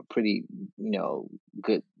 a pretty,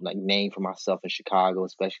 good like name for myself in Chicago,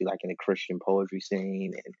 especially like in the Christian poetry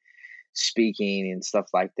scene and speaking and stuff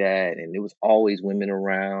like that. And there was always women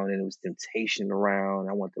around, and it was temptation around.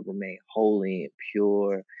 I wanted to remain holy and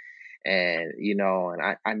pure, and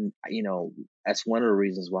that's one of the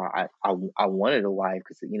reasons why I wanted a wife,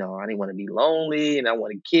 because I didn't want to be lonely and I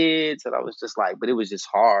wanted kids, and I was just like, but it was just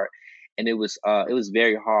hard, and it was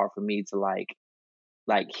very hard for me to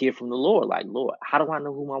hear from the Lord, like, Lord, how do I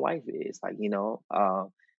know who my wife is?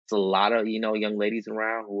 It's a lot of young ladies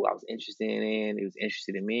around who I was interested in, who was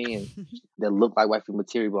interested in me, and that looked like wifey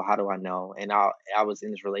material, but how do I know? And I was in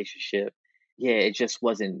this relationship. Yeah, it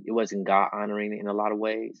wasn't God honoring in a lot of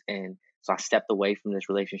ways. And so I stepped away from this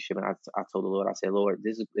relationship, and I told the Lord, I said, Lord,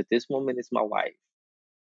 if this woman is my wife,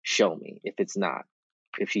 show me. If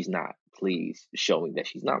she's not, please show me that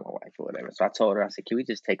she's not my wife or whatever. So I told her, I said, can we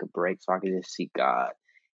just take a break so I can just seek God?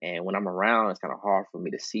 And when I'm around, it's kind of hard for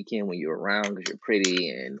me to seek Him when you're around, because you're pretty,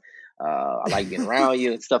 and I like being around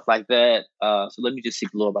you and stuff like that. So let me just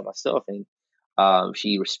seek the Lord by myself. And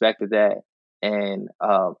she respected that. And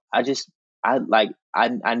I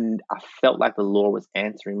felt like the Lord was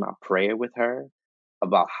answering my prayer with her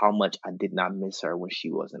about how much I did not miss her when she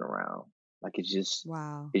wasn't around. Like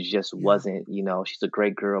Wow. it just Yeah. wasn't, she's a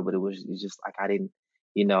great girl, but it's just like I didn't,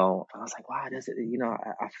 I was like, wow, does it,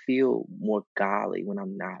 I feel more godly when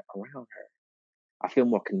I'm not around her. I feel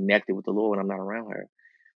more connected with the Lord when I'm not around her.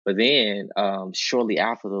 But then, shortly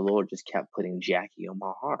after, the Lord just kept putting Jackie on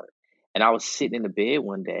my heart. And I was sitting in the bed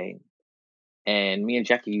one day, and me and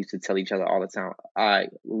Jackie used to tell each other all the time,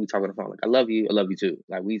 when we talk on the phone, like, I love you too.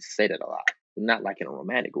 Like, we used to say that a lot, not like in a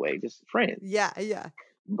romantic way, just friends. Yeah. Yeah.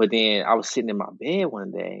 But then I was sitting in my bed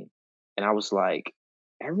one day, and I was like,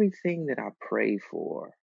 everything that I prayed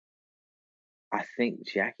for, I think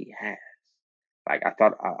Jackie has. Like, I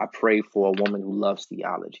thought I prayed for a woman who loves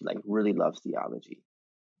theology, like really loves theology.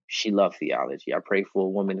 She loved theology. I prayed for a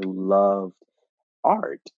woman who loved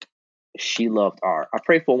art. she loved art. I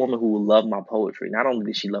pray for a woman who will love my poetry. Not only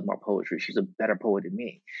did she love my poetry, she's a better poet than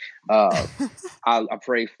me. Uh, I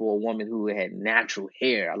pray for a woman who had natural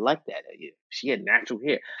hair. I like that. She had natural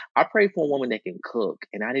hair. I pray for a woman that can cook,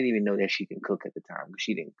 and I didn't even know that she can cook at the time.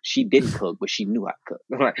 She didn't. She didn't cook, but she knew how to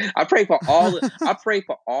cook. I pray for all. I pray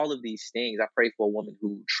for all of these things. I pray for a woman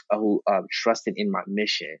who trusted in my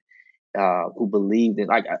mission, who believed in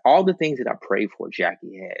like all the things that I prayed for.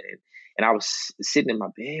 Jackie had, and I was sitting in my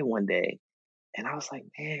bed one day, and I was like,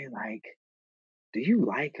 man, like, do you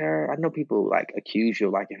like her? I know people like accuse you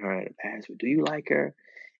of liking her in the past, but do you like her?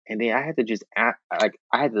 And then I had to just act, like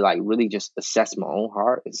I had to like really just assess my own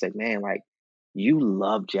heart and say, man, like you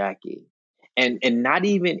love Jackie, and not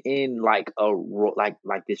even in like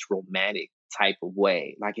like this romantic type of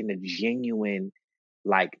way, like in a genuine,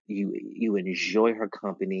 like you enjoy her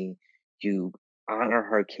company, you honor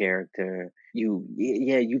her character,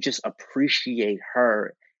 you just appreciate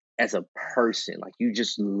her as a person, like you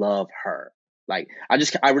just love her. Like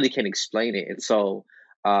I really can't explain it. And so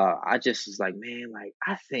I just was like, man, like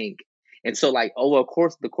I think, and so like over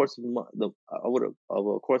the course of over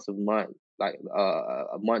a course of month, like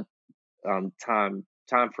a month time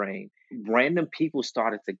frame, random people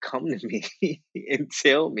started to come to me and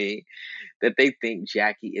tell me that they think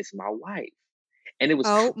Jackie is my wife. And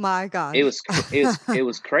Oh my it gosh. was it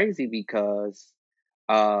was crazy because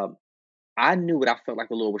um I knew what I felt like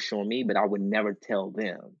the Lord was showing me, but I would never tell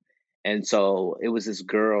them. And so it was this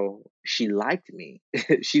girl, she liked me.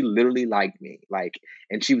 She literally liked me. Like,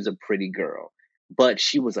 and she was a pretty girl, but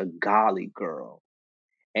she was a golly girl.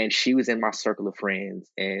 And she was in my circle of friends.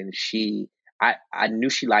 And I knew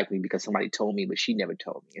she liked me because somebody told me, but she never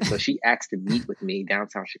told me. And so she asked to meet with me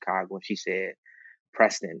downtown Chicago. And she said,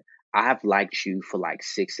 Preston, I have liked you for like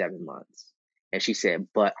 6, 7 months. And she said,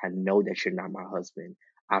 but I know that you're not my husband.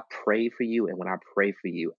 I pray for you. And when I pray for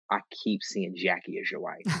you, I keep seeing Jackie as your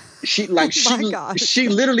wife. She Oh like, my gosh. she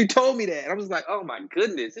literally told me that. And I was like, oh my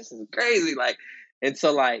goodness, this is crazy. Like, and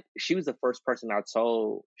so like, she's the first person I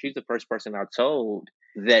told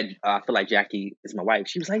that I feel like Jackie is my wife.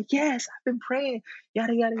 She was like, yes, I've been praying,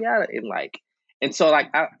 yada, yada, yada. And like, and so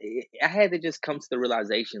like, I had to just come to the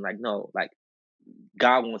realization, like, no, like,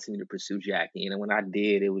 God wants me to pursue Jackie. And when I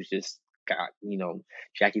did, it was just God,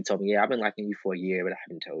 Jackie told me, yeah, I've been liking you for a year, but I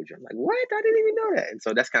haven't told you. I'm like, what? I didn't even know that. And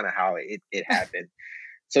so that's kind of how it happened.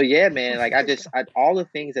 So yeah, man, Oh like my God. all the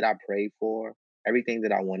things that I prayed for, everything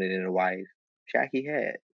that I wanted in a wife, Jackie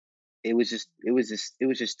had. It was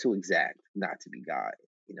just too exact not to be God,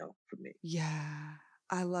 for me. Yeah,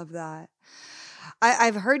 I love that.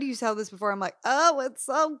 I've heard you tell this before. I'm like, oh, it's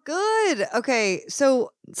so good. Okay,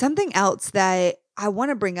 so something else that I want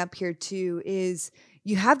to bring up here too is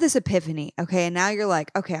you have this epiphany, okay, and now you're like,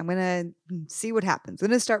 okay, I'm gonna see what happens. I'm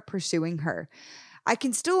gonna start pursuing her. I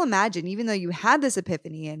can still imagine, even though you had this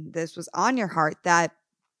epiphany and this was on your heart, that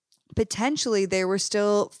potentially there were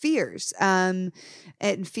still fears, and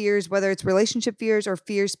fears, whether it's relationship fears or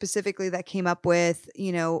fears specifically that came up with,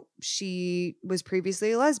 she was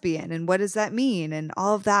previously a lesbian and what does that mean and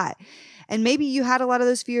all of that. And maybe you had a lot of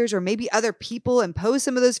those fears, or maybe other people imposed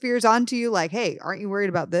some of those fears onto you, like, hey, aren't you worried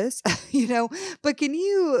about this? But can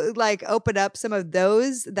you like open up some of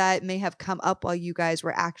those that may have come up while you guys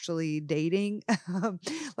were actually dating?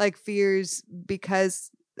 Like fears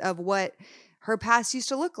because of what her past used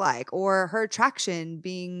to look like, or her attraction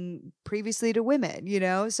being previously to women,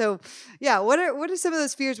 So yeah, what are some of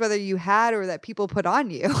those fears, whether you had or that people put on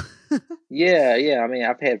you? Yeah, yeah. I mean,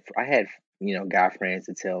 I had guy friends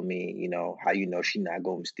to tell me, how she not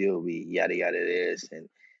going to still be yada yada this, and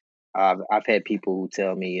I've had people who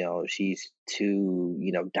tell me, she's too,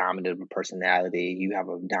 dominant of a personality. You have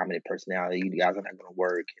a dominant personality. You guys are not going to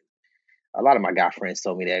work. A lot of my guy friends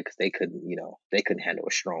told me that because they couldn't handle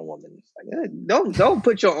a strong woman. It's like, don't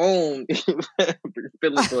put your own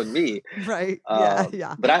feelings on me. Right. Yeah.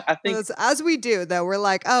 Yeah. But I Well, think, that's, as we do, though, we're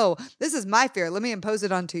like, oh, this is my fear. Let me impose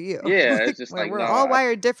it onto you. yeah, it's Like, just we're, like we're no. all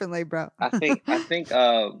wired differently, bro. I think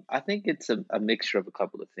it's a mixture of a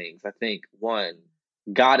couple of things. I think one,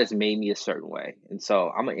 God has made me a certain way, and so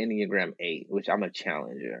I'm an Enneagram 8, which I'm a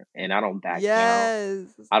challenger, and I don't back down.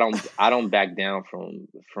 Yes. I don't back down from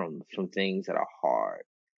things that are hard.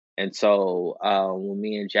 And so when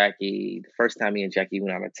the first time me and Jackie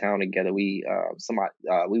went out of town together, we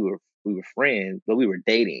were friends, but we were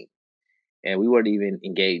dating, and we weren't even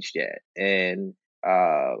engaged yet. And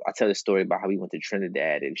I tell the story about how we went to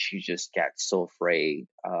Trinidad, and she just got so afraid.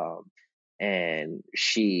 And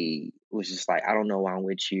she was just like, "I don't know why I'm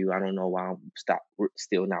with you. I don't know why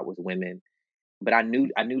still not with women." But I knew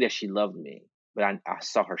that she loved me, but I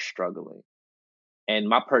saw her struggling, And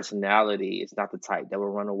my personality is not the type that will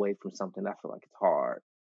run away from something I feel like it's hard.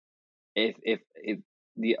 If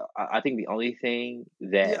I think the only thing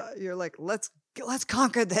that Yeah, you're like, let's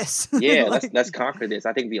conquer this. yeah, Like, let's conquer this.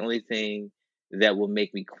 I think the only thing that will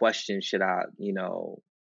make me question should I,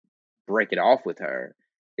 break it off with her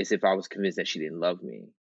is if I was convinced that she didn't love me,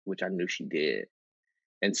 which I knew she did.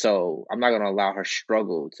 And so I'm not going to allow her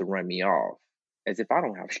struggle to run me off as if I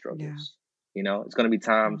don't have yeah. struggles. It's going to be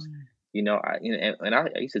times, Mm.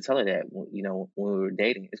 I used to tell her that, when we were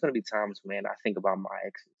dating, it's going to be times, man, I think about my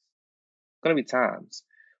exes. It's going to be times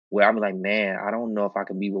where I'm like, man, I don't know if I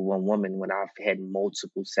can be with one woman when I've had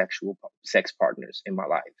multiple sex partners in my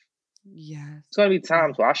life. Yes. It's going to be Yeah.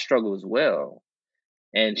 times where I struggle as well.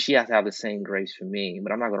 And she has to have the same grace for me,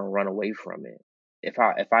 but I'm not going to run away from it. If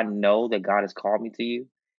I know that God has called me to you,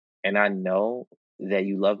 and I know that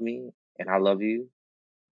you love me and I love you,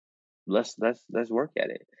 let's work at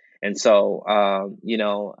it. And so, I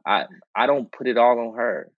don't put it all on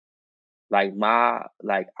her. I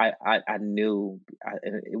knew,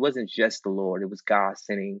 and it wasn't just the Lord; it was God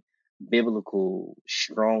sending biblical,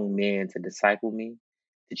 strong men to disciple me,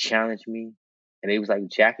 to challenge me, and it was like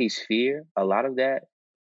Jackie's fear. A lot of that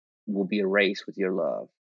will be erased with your love,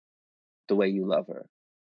 the way you love her.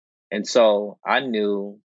 And so I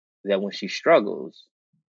knew that when she struggles,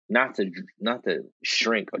 not to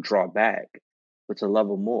shrink or draw back, but to love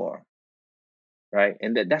her more, right?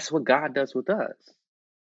 And that's what God does with us.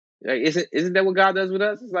 Right? Isn't that what God does with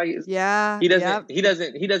us? It's like Yeah. he doesn't Yep.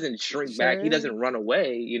 he doesn't shrink back. He Sure. doesn't run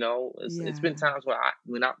away. It's been Yeah. times where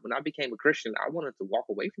when I became a Christian, I wanted to walk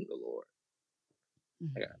away from the Lord.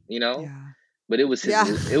 Mhm. You know, Yeah. but Yeah.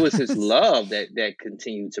 it was his love that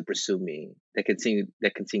continued to pursue me, that continued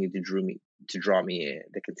to draw me in,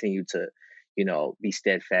 that continued to be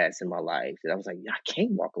steadfast in my life. And I was like, I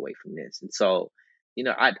can't walk away from this. And so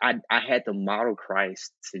I had to model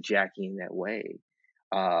Christ to Jackie in that way,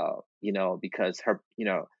 because her,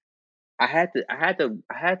 I had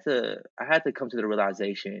to come to the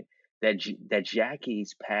realization that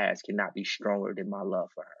Jackie's past cannot be stronger than my love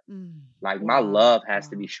for her. Mm. Like, my Wow. love has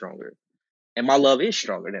to be Wow. stronger, and my love is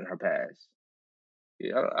stronger than her past.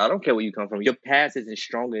 Yeah, I don't care where you come from. Your past isn't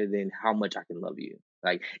stronger than how much I can love you.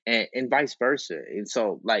 Like, and vice versa. And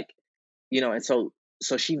so, like, and so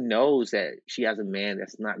she knows that she has a man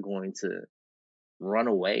that's not going to run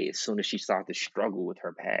away as soon as she starts to struggle with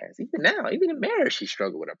her past. Even now, even in marriage, she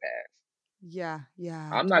struggled with her past. Yeah. Yeah.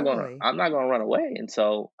 I'm Totally. not gonna run away. And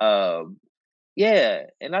so, yeah,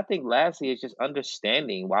 and I think lastly is just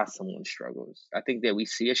understanding why someone struggles. I think that we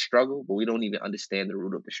see a struggle, but we don't even understand the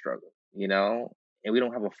root of the struggle, and we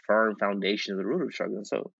don't have a firm foundation of the root of the struggle. And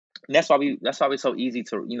so that's why we're so easy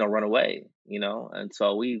to run away, And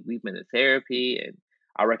so we've been to therapy, and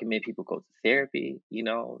I recommend people go to therapy,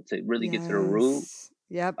 to really get to the root, Yes.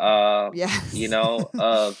 Yep. uh, Yes.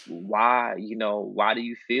 of why do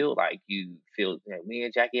you feel like you feel, me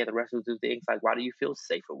and Jackie had the rest of the things, like, why do you feel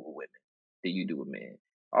safer with women than you do with men?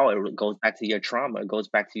 Oh, it goes back to your trauma. It goes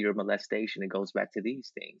back to your molestation. It goes back to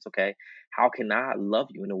these things. Okay. How can I love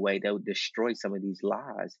you in a way that would destroy some of these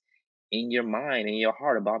lies in your mind and your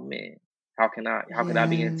heart about men? How can I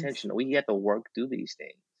be Yes. intentional? We have to work through these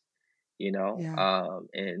things, Yeah.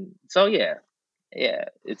 and so, yeah,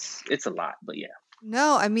 it's a lot, but yeah.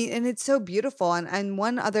 No, I mean, and it's so beautiful. And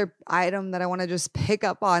one other item that I want to just pick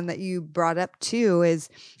up on that you brought up too is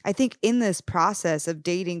I think in this process of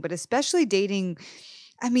dating, but especially dating,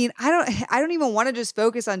 I mean, I don't even want to just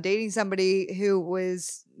focus on dating somebody who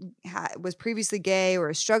was previously gay or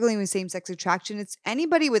is struggling with same-sex attraction. It's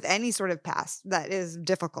anybody with any sort of past that is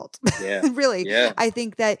difficult. Yeah. Really. Yeah. I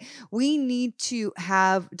think that we need to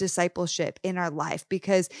have discipleship in our life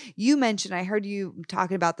because you mentioned, I heard you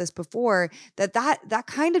talking about this before, that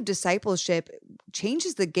kind of discipleship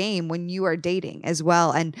changes the game when you are dating as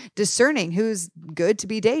well and discerning who's good to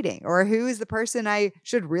be dating or who is the person I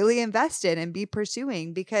should really invest in and be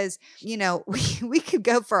pursuing because, we could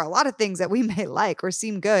go for a lot of things that we may like or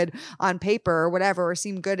seem good on paper or whatever, or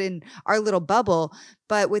seem good in our little bubble.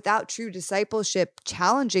 But without true discipleship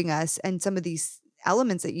challenging us and some of these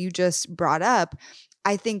elements that you just brought up,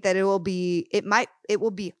 I think that it will be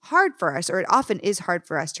hard for us, or it often is hard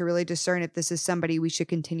for us to really discern if this is somebody we should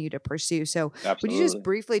continue to pursue. So would you just Absolutely.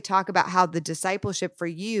 briefly talk about how the discipleship for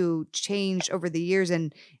you changed over the years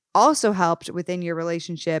and also helped within your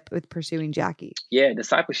relationship with pursuing Jackie? Yeah,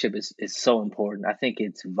 discipleship is so important. I think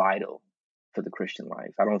it's vital for the Christian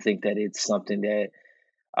life. I don't think that it's something that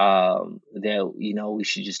we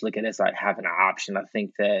should just look at as like having an option. I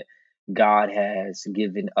think that God has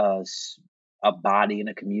given us a body and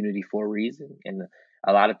a community for a reason, and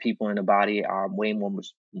a lot of people in the body are way more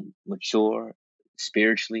mature,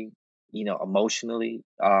 spiritually, emotionally,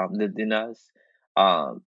 than us.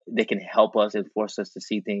 They can help us and force us to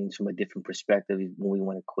see things from a different perspective when we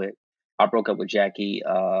want to quit. I broke up with Jackie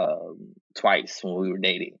twice when we were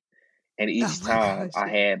dating. And Oh each my time gosh.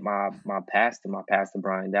 I Yeah. had my pastor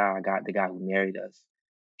Brian Dow, I got the guy who married us,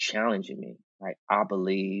 challenging me. Like, I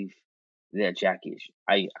believe that Jackie is,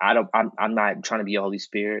 I'm not trying to be a Holy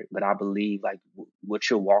Spirit, but I believe like what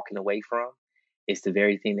you're walking away from is the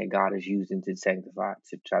very thing that God is using to try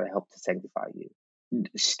to help to sanctify you.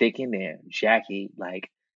 Stick in there, Jackie. Like,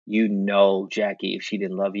 Jackie, if she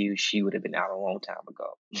didn't love you, she would have been out a long time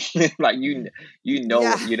ago. Like,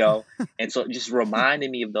 Yeah. and so just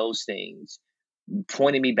reminding me of those things,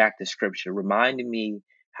 pointing me back to scripture, reminding me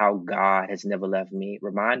how God has never left me,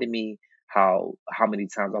 reminding me how many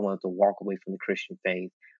times I wanted to walk away from the Christian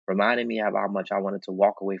faith, reminding me how much I wanted to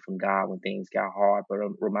walk away from God when things got hard, but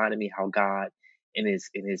reminding me how God in his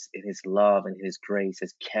love and his grace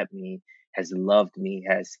has kept me, has loved me,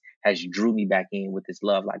 has drew me back in with his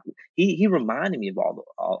love. Like, he reminded me of all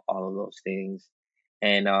of those things.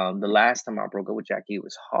 And the last time I broke up with Jackie, it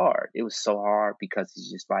was hard. It was so hard because it's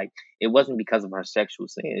just like, it wasn't because of her sexual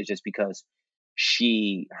sin. It's just because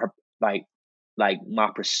her like my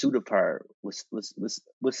pursuit of her was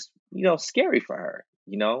scary for her.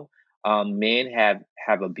 Men have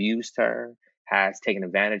abused her, has taken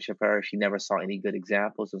advantage of her. She never saw any good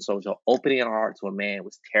examples, and so opening her heart to a man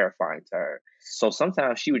was terrifying to her. So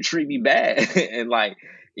sometimes she would treat me bad, and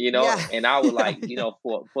Yeah. and I would Yeah.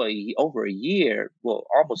 for over a year, well,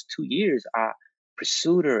 almost 2 years, I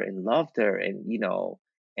pursued her and loved her,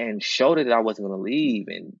 and showed her that I wasn't going to leave,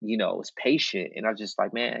 and was patient. And I was just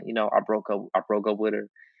like, man, I broke up with her,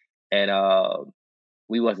 and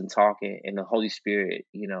we wasn't talking, and the Holy Spirit,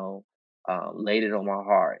 laid it on my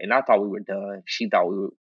heart, and I thought we were done. She thought we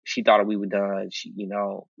were done. She,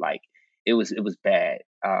 like, it was bad.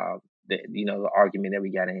 The argument that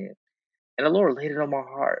we got in, and the Lord laid it on my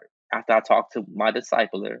heart after I talked to my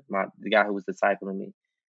discipler, the guy who was discipling me,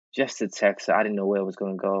 just to text her. I didn't know where it was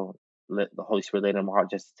going to go. Let the Holy Spirit laid it on my heart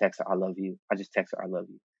just to text her, I love you. I just text her, I love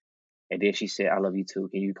you. And then she said, I love you too.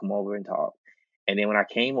 Can you come over and talk? And then when I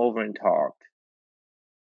came over and talked,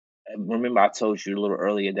 remember I told you a little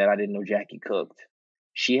earlier that I didn't know Jackie cooked.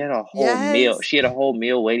 She had a whole meal. Yes. She had a whole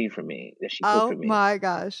meal waiting for me that she cooked for Oh me. my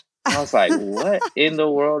gosh. And I was like, what in the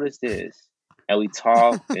world is this? And we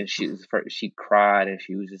talked, and she cried, and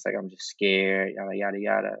she was just like, I'm just scared, yada, yada,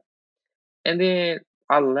 yada. And then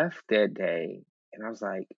I left that day, and I was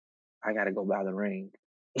like, I got to go buy the ring.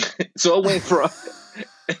 So it went from,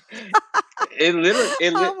 it literally,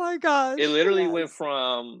 Oh my gosh. it literally went Yes.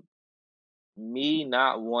 from me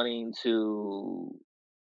not wanting to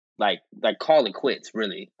like call it quits.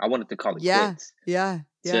 Really, I wanted to call it Yeah. quits. Yeah.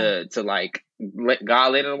 Yeah. To like,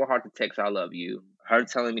 God laid it on my heart to text, I love you. Her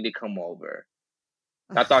telling me to come over.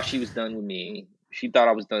 I thought she was done with me. She thought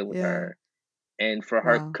I was done with Yeah. her. And for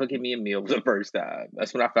her Wow. cooking me a meal was the first time.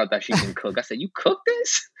 That's when I felt that she can cook. I said, "You cook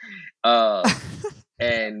this?"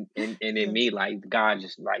 And in Yeah. me, like, God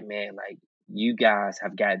just like, man, like, you guys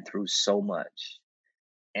have gotten through so much,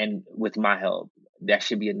 and with my help, that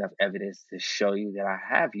should be enough evidence to show you that I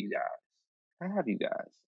have you guys. I have you guys.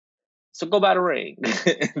 So go buy the ring.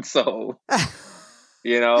 And so,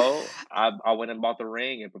 I went and bought the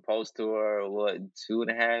ring and proposed to her, what,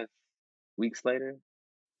 2.5 weeks later.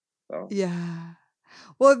 So Yeah.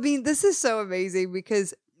 Well, I mean, this is so amazing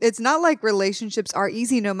because it's not like relationships are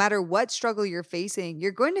easy no matter what struggle you're facing.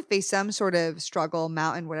 You're going to face some sort of struggle,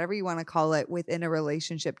 mountain, whatever you want to call it, within a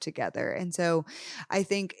relationship together. And so I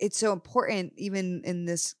think it's so important, even in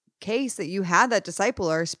this case, that you had that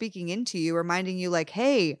discipler speaking into you, reminding you, like,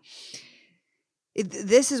 hey,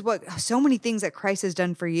 this is what so many things that Christ has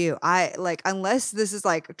done for you. I like, unless this is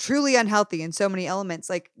like truly unhealthy in so many elements,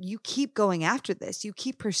 like, you keep going after this, you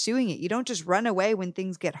keep pursuing it. You don't just run away when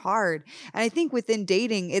things get hard. And I think within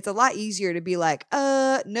dating, it's a lot easier to be like,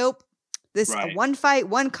 nope. This right, one fight,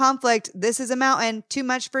 one conflict, this is a mountain, too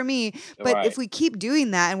much for me. But right, if we keep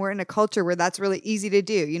doing that, and we're in a culture where that's really easy to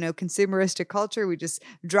do, consumeristic culture, we just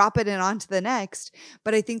drop it and on to the next.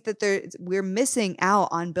 But I think that we're missing out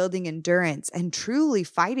on building endurance and truly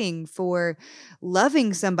fighting for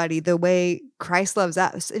loving somebody the way Christ loves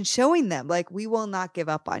us, and showing them, like, we will not give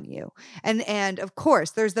up on you. And of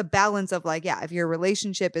course, there's the balance of, like, yeah, if your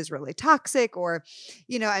relationship is really toxic, or,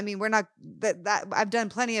 I mean, we're not that I've done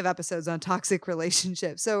plenty of episodes on toxic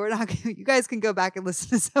relationships, so we're not you guys can go back and listen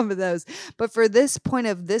to some of those. But for this point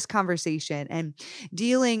of this conversation, and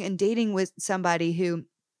dealing and dating with somebody who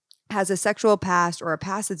has a sexual past or a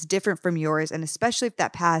past that's different from yours, and especially if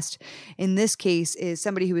that past in this case is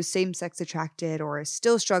somebody who is same-sex attracted or is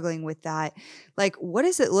still struggling with that, like what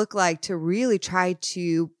does it look like to really try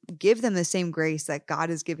to give them the same grace that God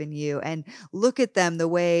has given you and look at them the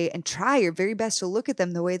way and try your very best to look at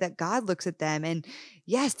them the way that God looks at them? And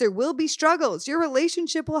yes, there will be struggles. Your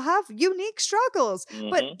relationship will have unique struggles.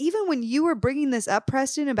 But even when you were bringing this up,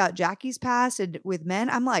 Preston, about Jackie's past and with men,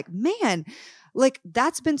 I'm like, man, like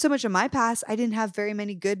that's been so much of my past. I didn't have very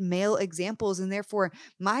many good male examples. And therefore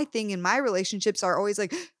my thing in my relationships are always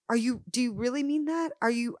like, do you really mean that?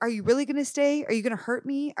 Are you really going to stay? Are you going to hurt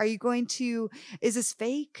me? Are you going to, is this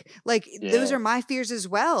fake? Like those are my fears as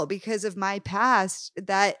well, because of my past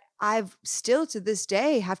that I've still to this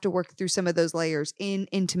day have to work through some of those layers in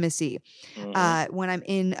intimacy when I'm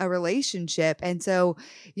in a relationship. And so,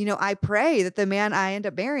 I pray that the man I end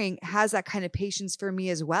up marrying has that kind of patience for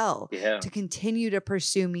me as well, to continue to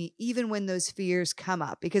pursue me, even when those fears come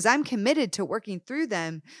up, because I'm committed to working through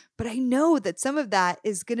them. But I know that some of that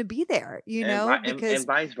is going to be be there, because and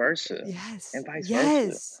vice versa. yes, And vice yes,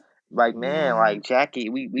 versa. Like, man, like Jackie,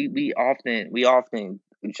 we often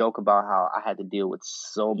joke about how I had to deal with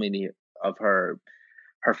so many of her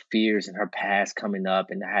fears and her past coming up,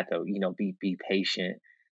 and I had to, be patient.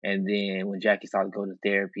 And then when Jackie started to go to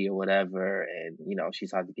therapy or whatever, and she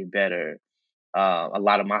started to get better, a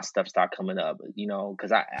lot of my stuff started coming up,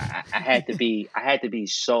 because I had to be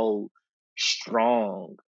so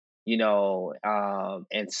strong,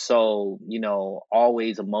 and so,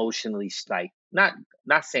 always emotionally, like, not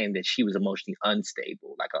saying that she was emotionally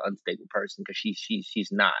unstable, like an unstable person, because she's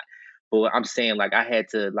not. But I'm saying, like, I had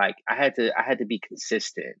to be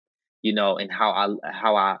consistent, in how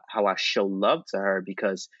I show love to her,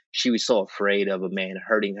 because she was so afraid of a man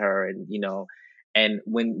hurting her, and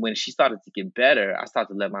when she started to get better, I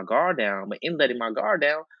started to let my guard down. But in letting my guard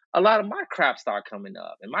down, a lot of my crap started coming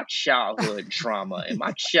up, and my childhood trauma and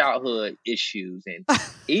my childhood issues, and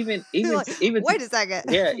even like, wait a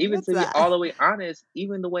second, even to be that? all the way honest,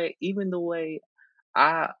 even the way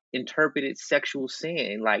I interpreted sexual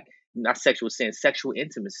sin, like, not sexual sin, sexual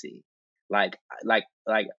intimacy, like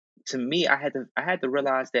to me, I had to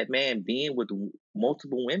realize that, man, being with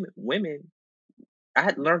multiple women, I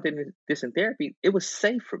had learned this in therapy. It was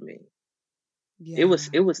safe for me. It was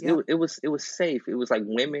it was it Yep. was it was it was safe. It was like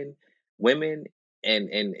women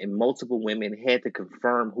and multiple women had to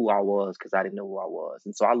confirm who I was, because I didn't know who I was,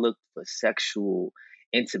 and so I looked for sexual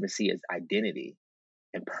intimacy as identity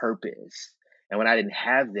and purpose. And when I didn't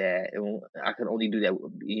have that, and when I could only do that,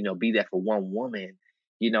 be that for one woman,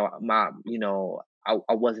 I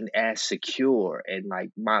wasn't as secure, and like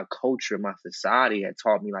my culture, my society had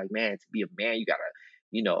taught me, like, man, to be a man, you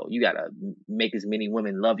gotta make as many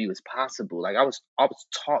women love you as possible. Like, I was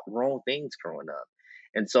taught wrong things growing up.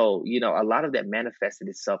 And so, a lot of that manifested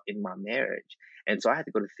itself in my marriage. And so I had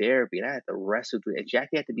to go to therapy, and I had to wrestle through it. And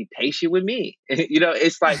Jackie had to be patient with me.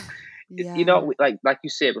 It's like, like you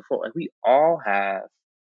said before, like, we all have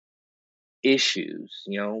issues.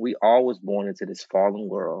 We all was born into this fallen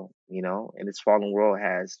world, and this fallen world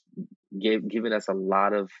has given us a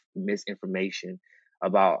lot of misinformation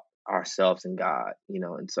about ourselves and God,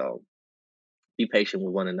 and so be patient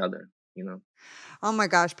with one another. Oh my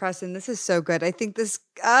gosh, Preston, this is so good. I think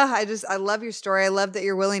I love your story. I love that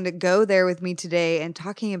you're willing to go there with me today and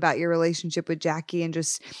talking about your relationship with Jackie and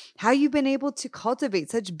just how you've been able to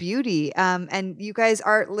cultivate such beauty. And you guys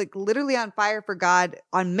are like literally on fire for God,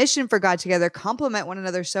 on mission for God together, complement one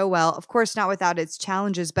another so well. Of course, not without its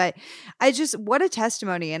challenges, but what a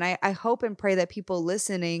testimony. And I hope and pray that people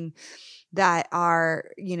listening that are,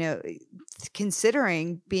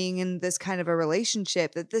 considering being in this kind of a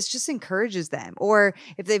relationship, that this just encourages them. Or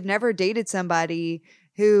if they've never dated somebody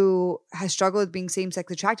who has struggled with being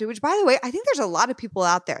same-sex attracted, which, by the way, I think there's a lot of people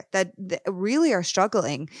out there that really are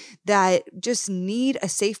struggling, that just need a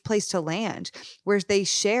safe place to land where they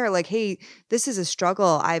share, like, hey, this is a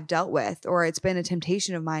struggle I've dealt with, or it's been a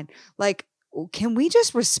temptation of mine. Like, can we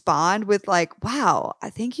just respond with like, wow, I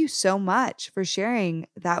thank you so much for sharing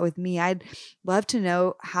that with me. I'd love to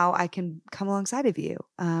know how I can come alongside of you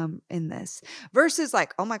in this, versus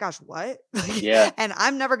like, oh my gosh, what? Yeah. And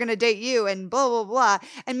I'm never going to date you and blah, blah, blah.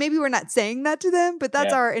 And maybe we're not saying that to them, but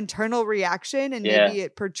that's our internal reaction. And maybe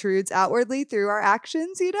it protrudes outwardly through our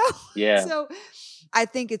actions, Yeah. So I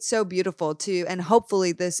think it's so beautiful too. And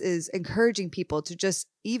hopefully this is encouraging people to just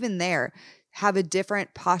even there have a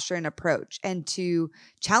different posture and approach, and to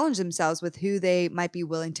challenge themselves with who they might be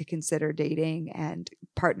willing to consider dating and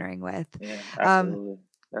partnering with. Yeah, absolutely.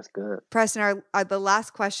 That's good. Preston, our the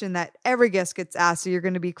last question that every guest gets asked, so you're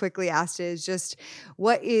going to be quickly asked, is just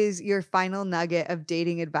what is your final nugget of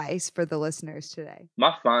dating advice for the listeners today?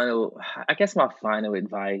 My final advice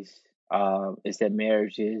is that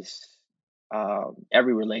marriage is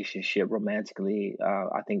every relationship romantically.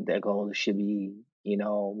 I think their goal should be,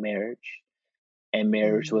 marriage, and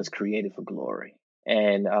marriage was created for glory.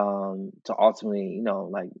 And to ultimately,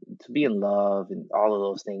 like to be in love and all of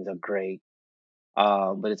those things are great.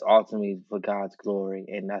 But it's ultimately for God's glory.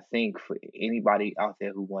 And I think for anybody out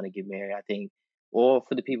there who want to get married, or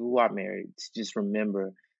for the people who are married, to just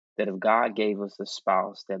remember that if God gave us a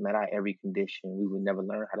spouse that met our every condition, we would never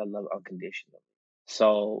learn how to love unconditionally.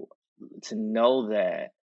 So to know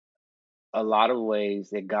that a lot of ways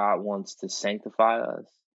that God wants to sanctify us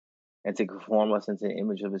and to conform us into the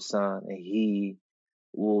image of His Son, and He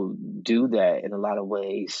will do that in a lot of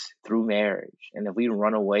ways through marriage. And if we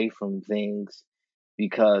run away from things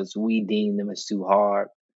because we deem them as too hard,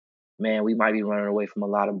 man, we might be running away from a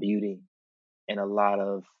lot of beauty and a lot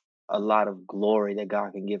of glory that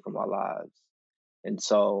God can give from our lives. And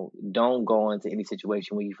so don't go into any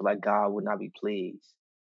situation where you feel like God would not be pleased.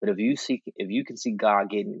 But if you can see God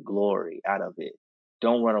getting glory out of it,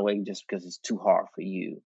 don't run away just because it's too hard for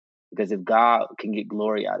you. Because if God can get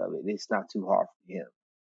glory out of it, it's not too hard for Him,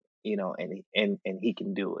 and He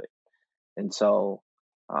can do it. And so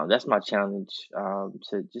that's my challenge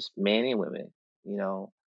to just men and women,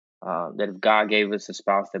 that if God gave us a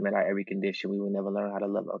spouse that met our every condition, we will never learn how to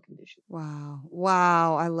love unconditionally.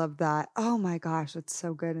 Wow. I love that. Oh my gosh, that's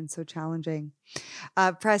so good and so challenging.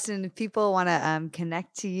 Preston, if people want to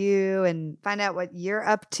connect to you and find out what you're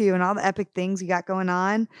up to and all the epic things you got going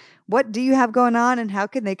on, what do you have going on and how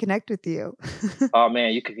can they connect with you? Oh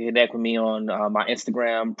man, you can connect with me on my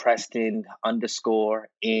Instagram,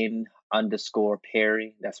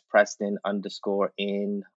 Preston_N_Perry. That's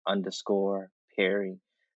Preston_N_Perry.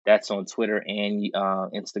 That's on Twitter and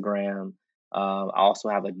Instagram. I also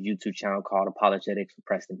have a YouTube channel called Apologetics for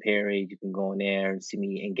Preston Perry. You can go in there and see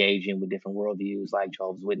me engaging with different worldviews like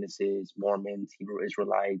Jehovah's Witnesses, Mormons, Hebrew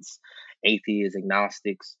Israelites, atheists,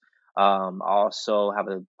 agnostics. I also have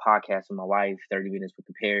a podcast with my wife, 30 Minutes with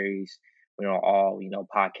the Perrys. We're on all,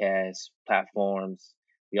 podcast platforms.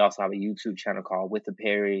 We also have a YouTube channel called With the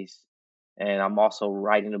Perrys. And I'm also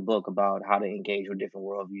writing a book about how to engage with different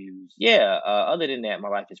worldviews. Yeah, other than that, my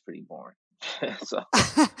life is pretty boring. So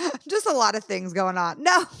just a lot of things going on.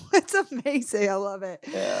 No, it's amazing. I love it.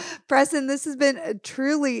 Yeah. Preston, this has been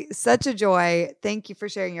truly such a joy. Thank you for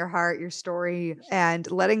sharing your heart, your story, and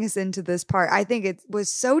letting us into this part. I think it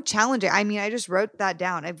was so challenging. I mean, I just wrote that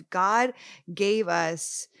down. If God gave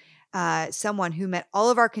us someone who met all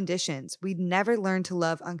of our conditions, we'd never learn to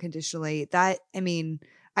love unconditionally.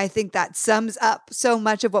 I think that sums up so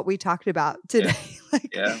much of what we talked about today.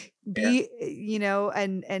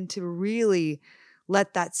 And to really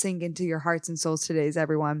let that sink into your hearts and souls today,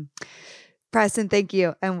 everyone. Preston, thank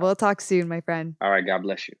you. And we'll talk soon, my friend. All right. God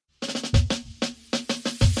bless you.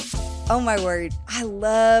 Oh my word. I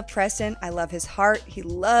love Preston. I love his heart. He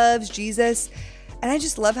loves Jesus. And I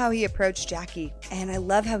just love how he approached Jackie. And I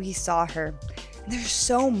love how he saw her. And there's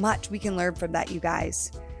so much we can learn from that, you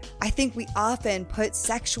guys. I think we often put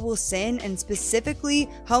sexual sin and specifically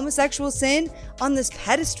homosexual sin on this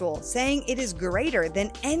pedestal, saying it is greater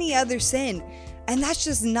than any other sin. And that's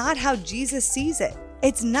just not how Jesus sees it.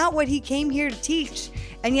 It's not what He came here to teach.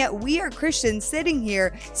 And yet we are Christians sitting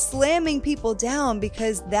here slamming people down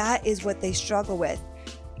because that is what they struggle with.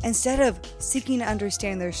 Instead of seeking to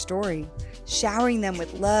understand their story, showering them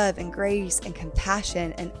with love and grace and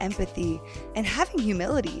compassion and empathy, and having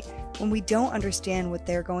humility when we don't understand what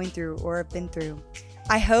they're going through or have been through.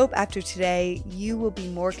 I hope after today, you will be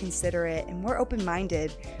more considerate and more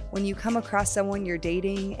open-minded when you come across someone you're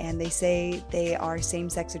dating and they say they are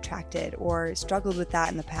same-sex attracted or struggled with that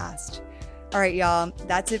in the past. All right, y'all,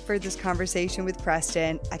 that's it for this conversation with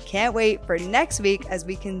Preston. I can't wait for next week as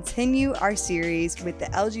we continue our series with the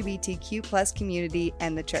LGBTQ+ community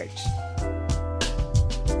and the church.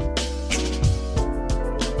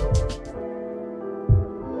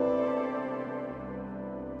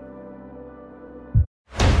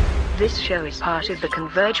 This show is part of the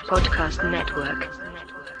Converge Podcast Network.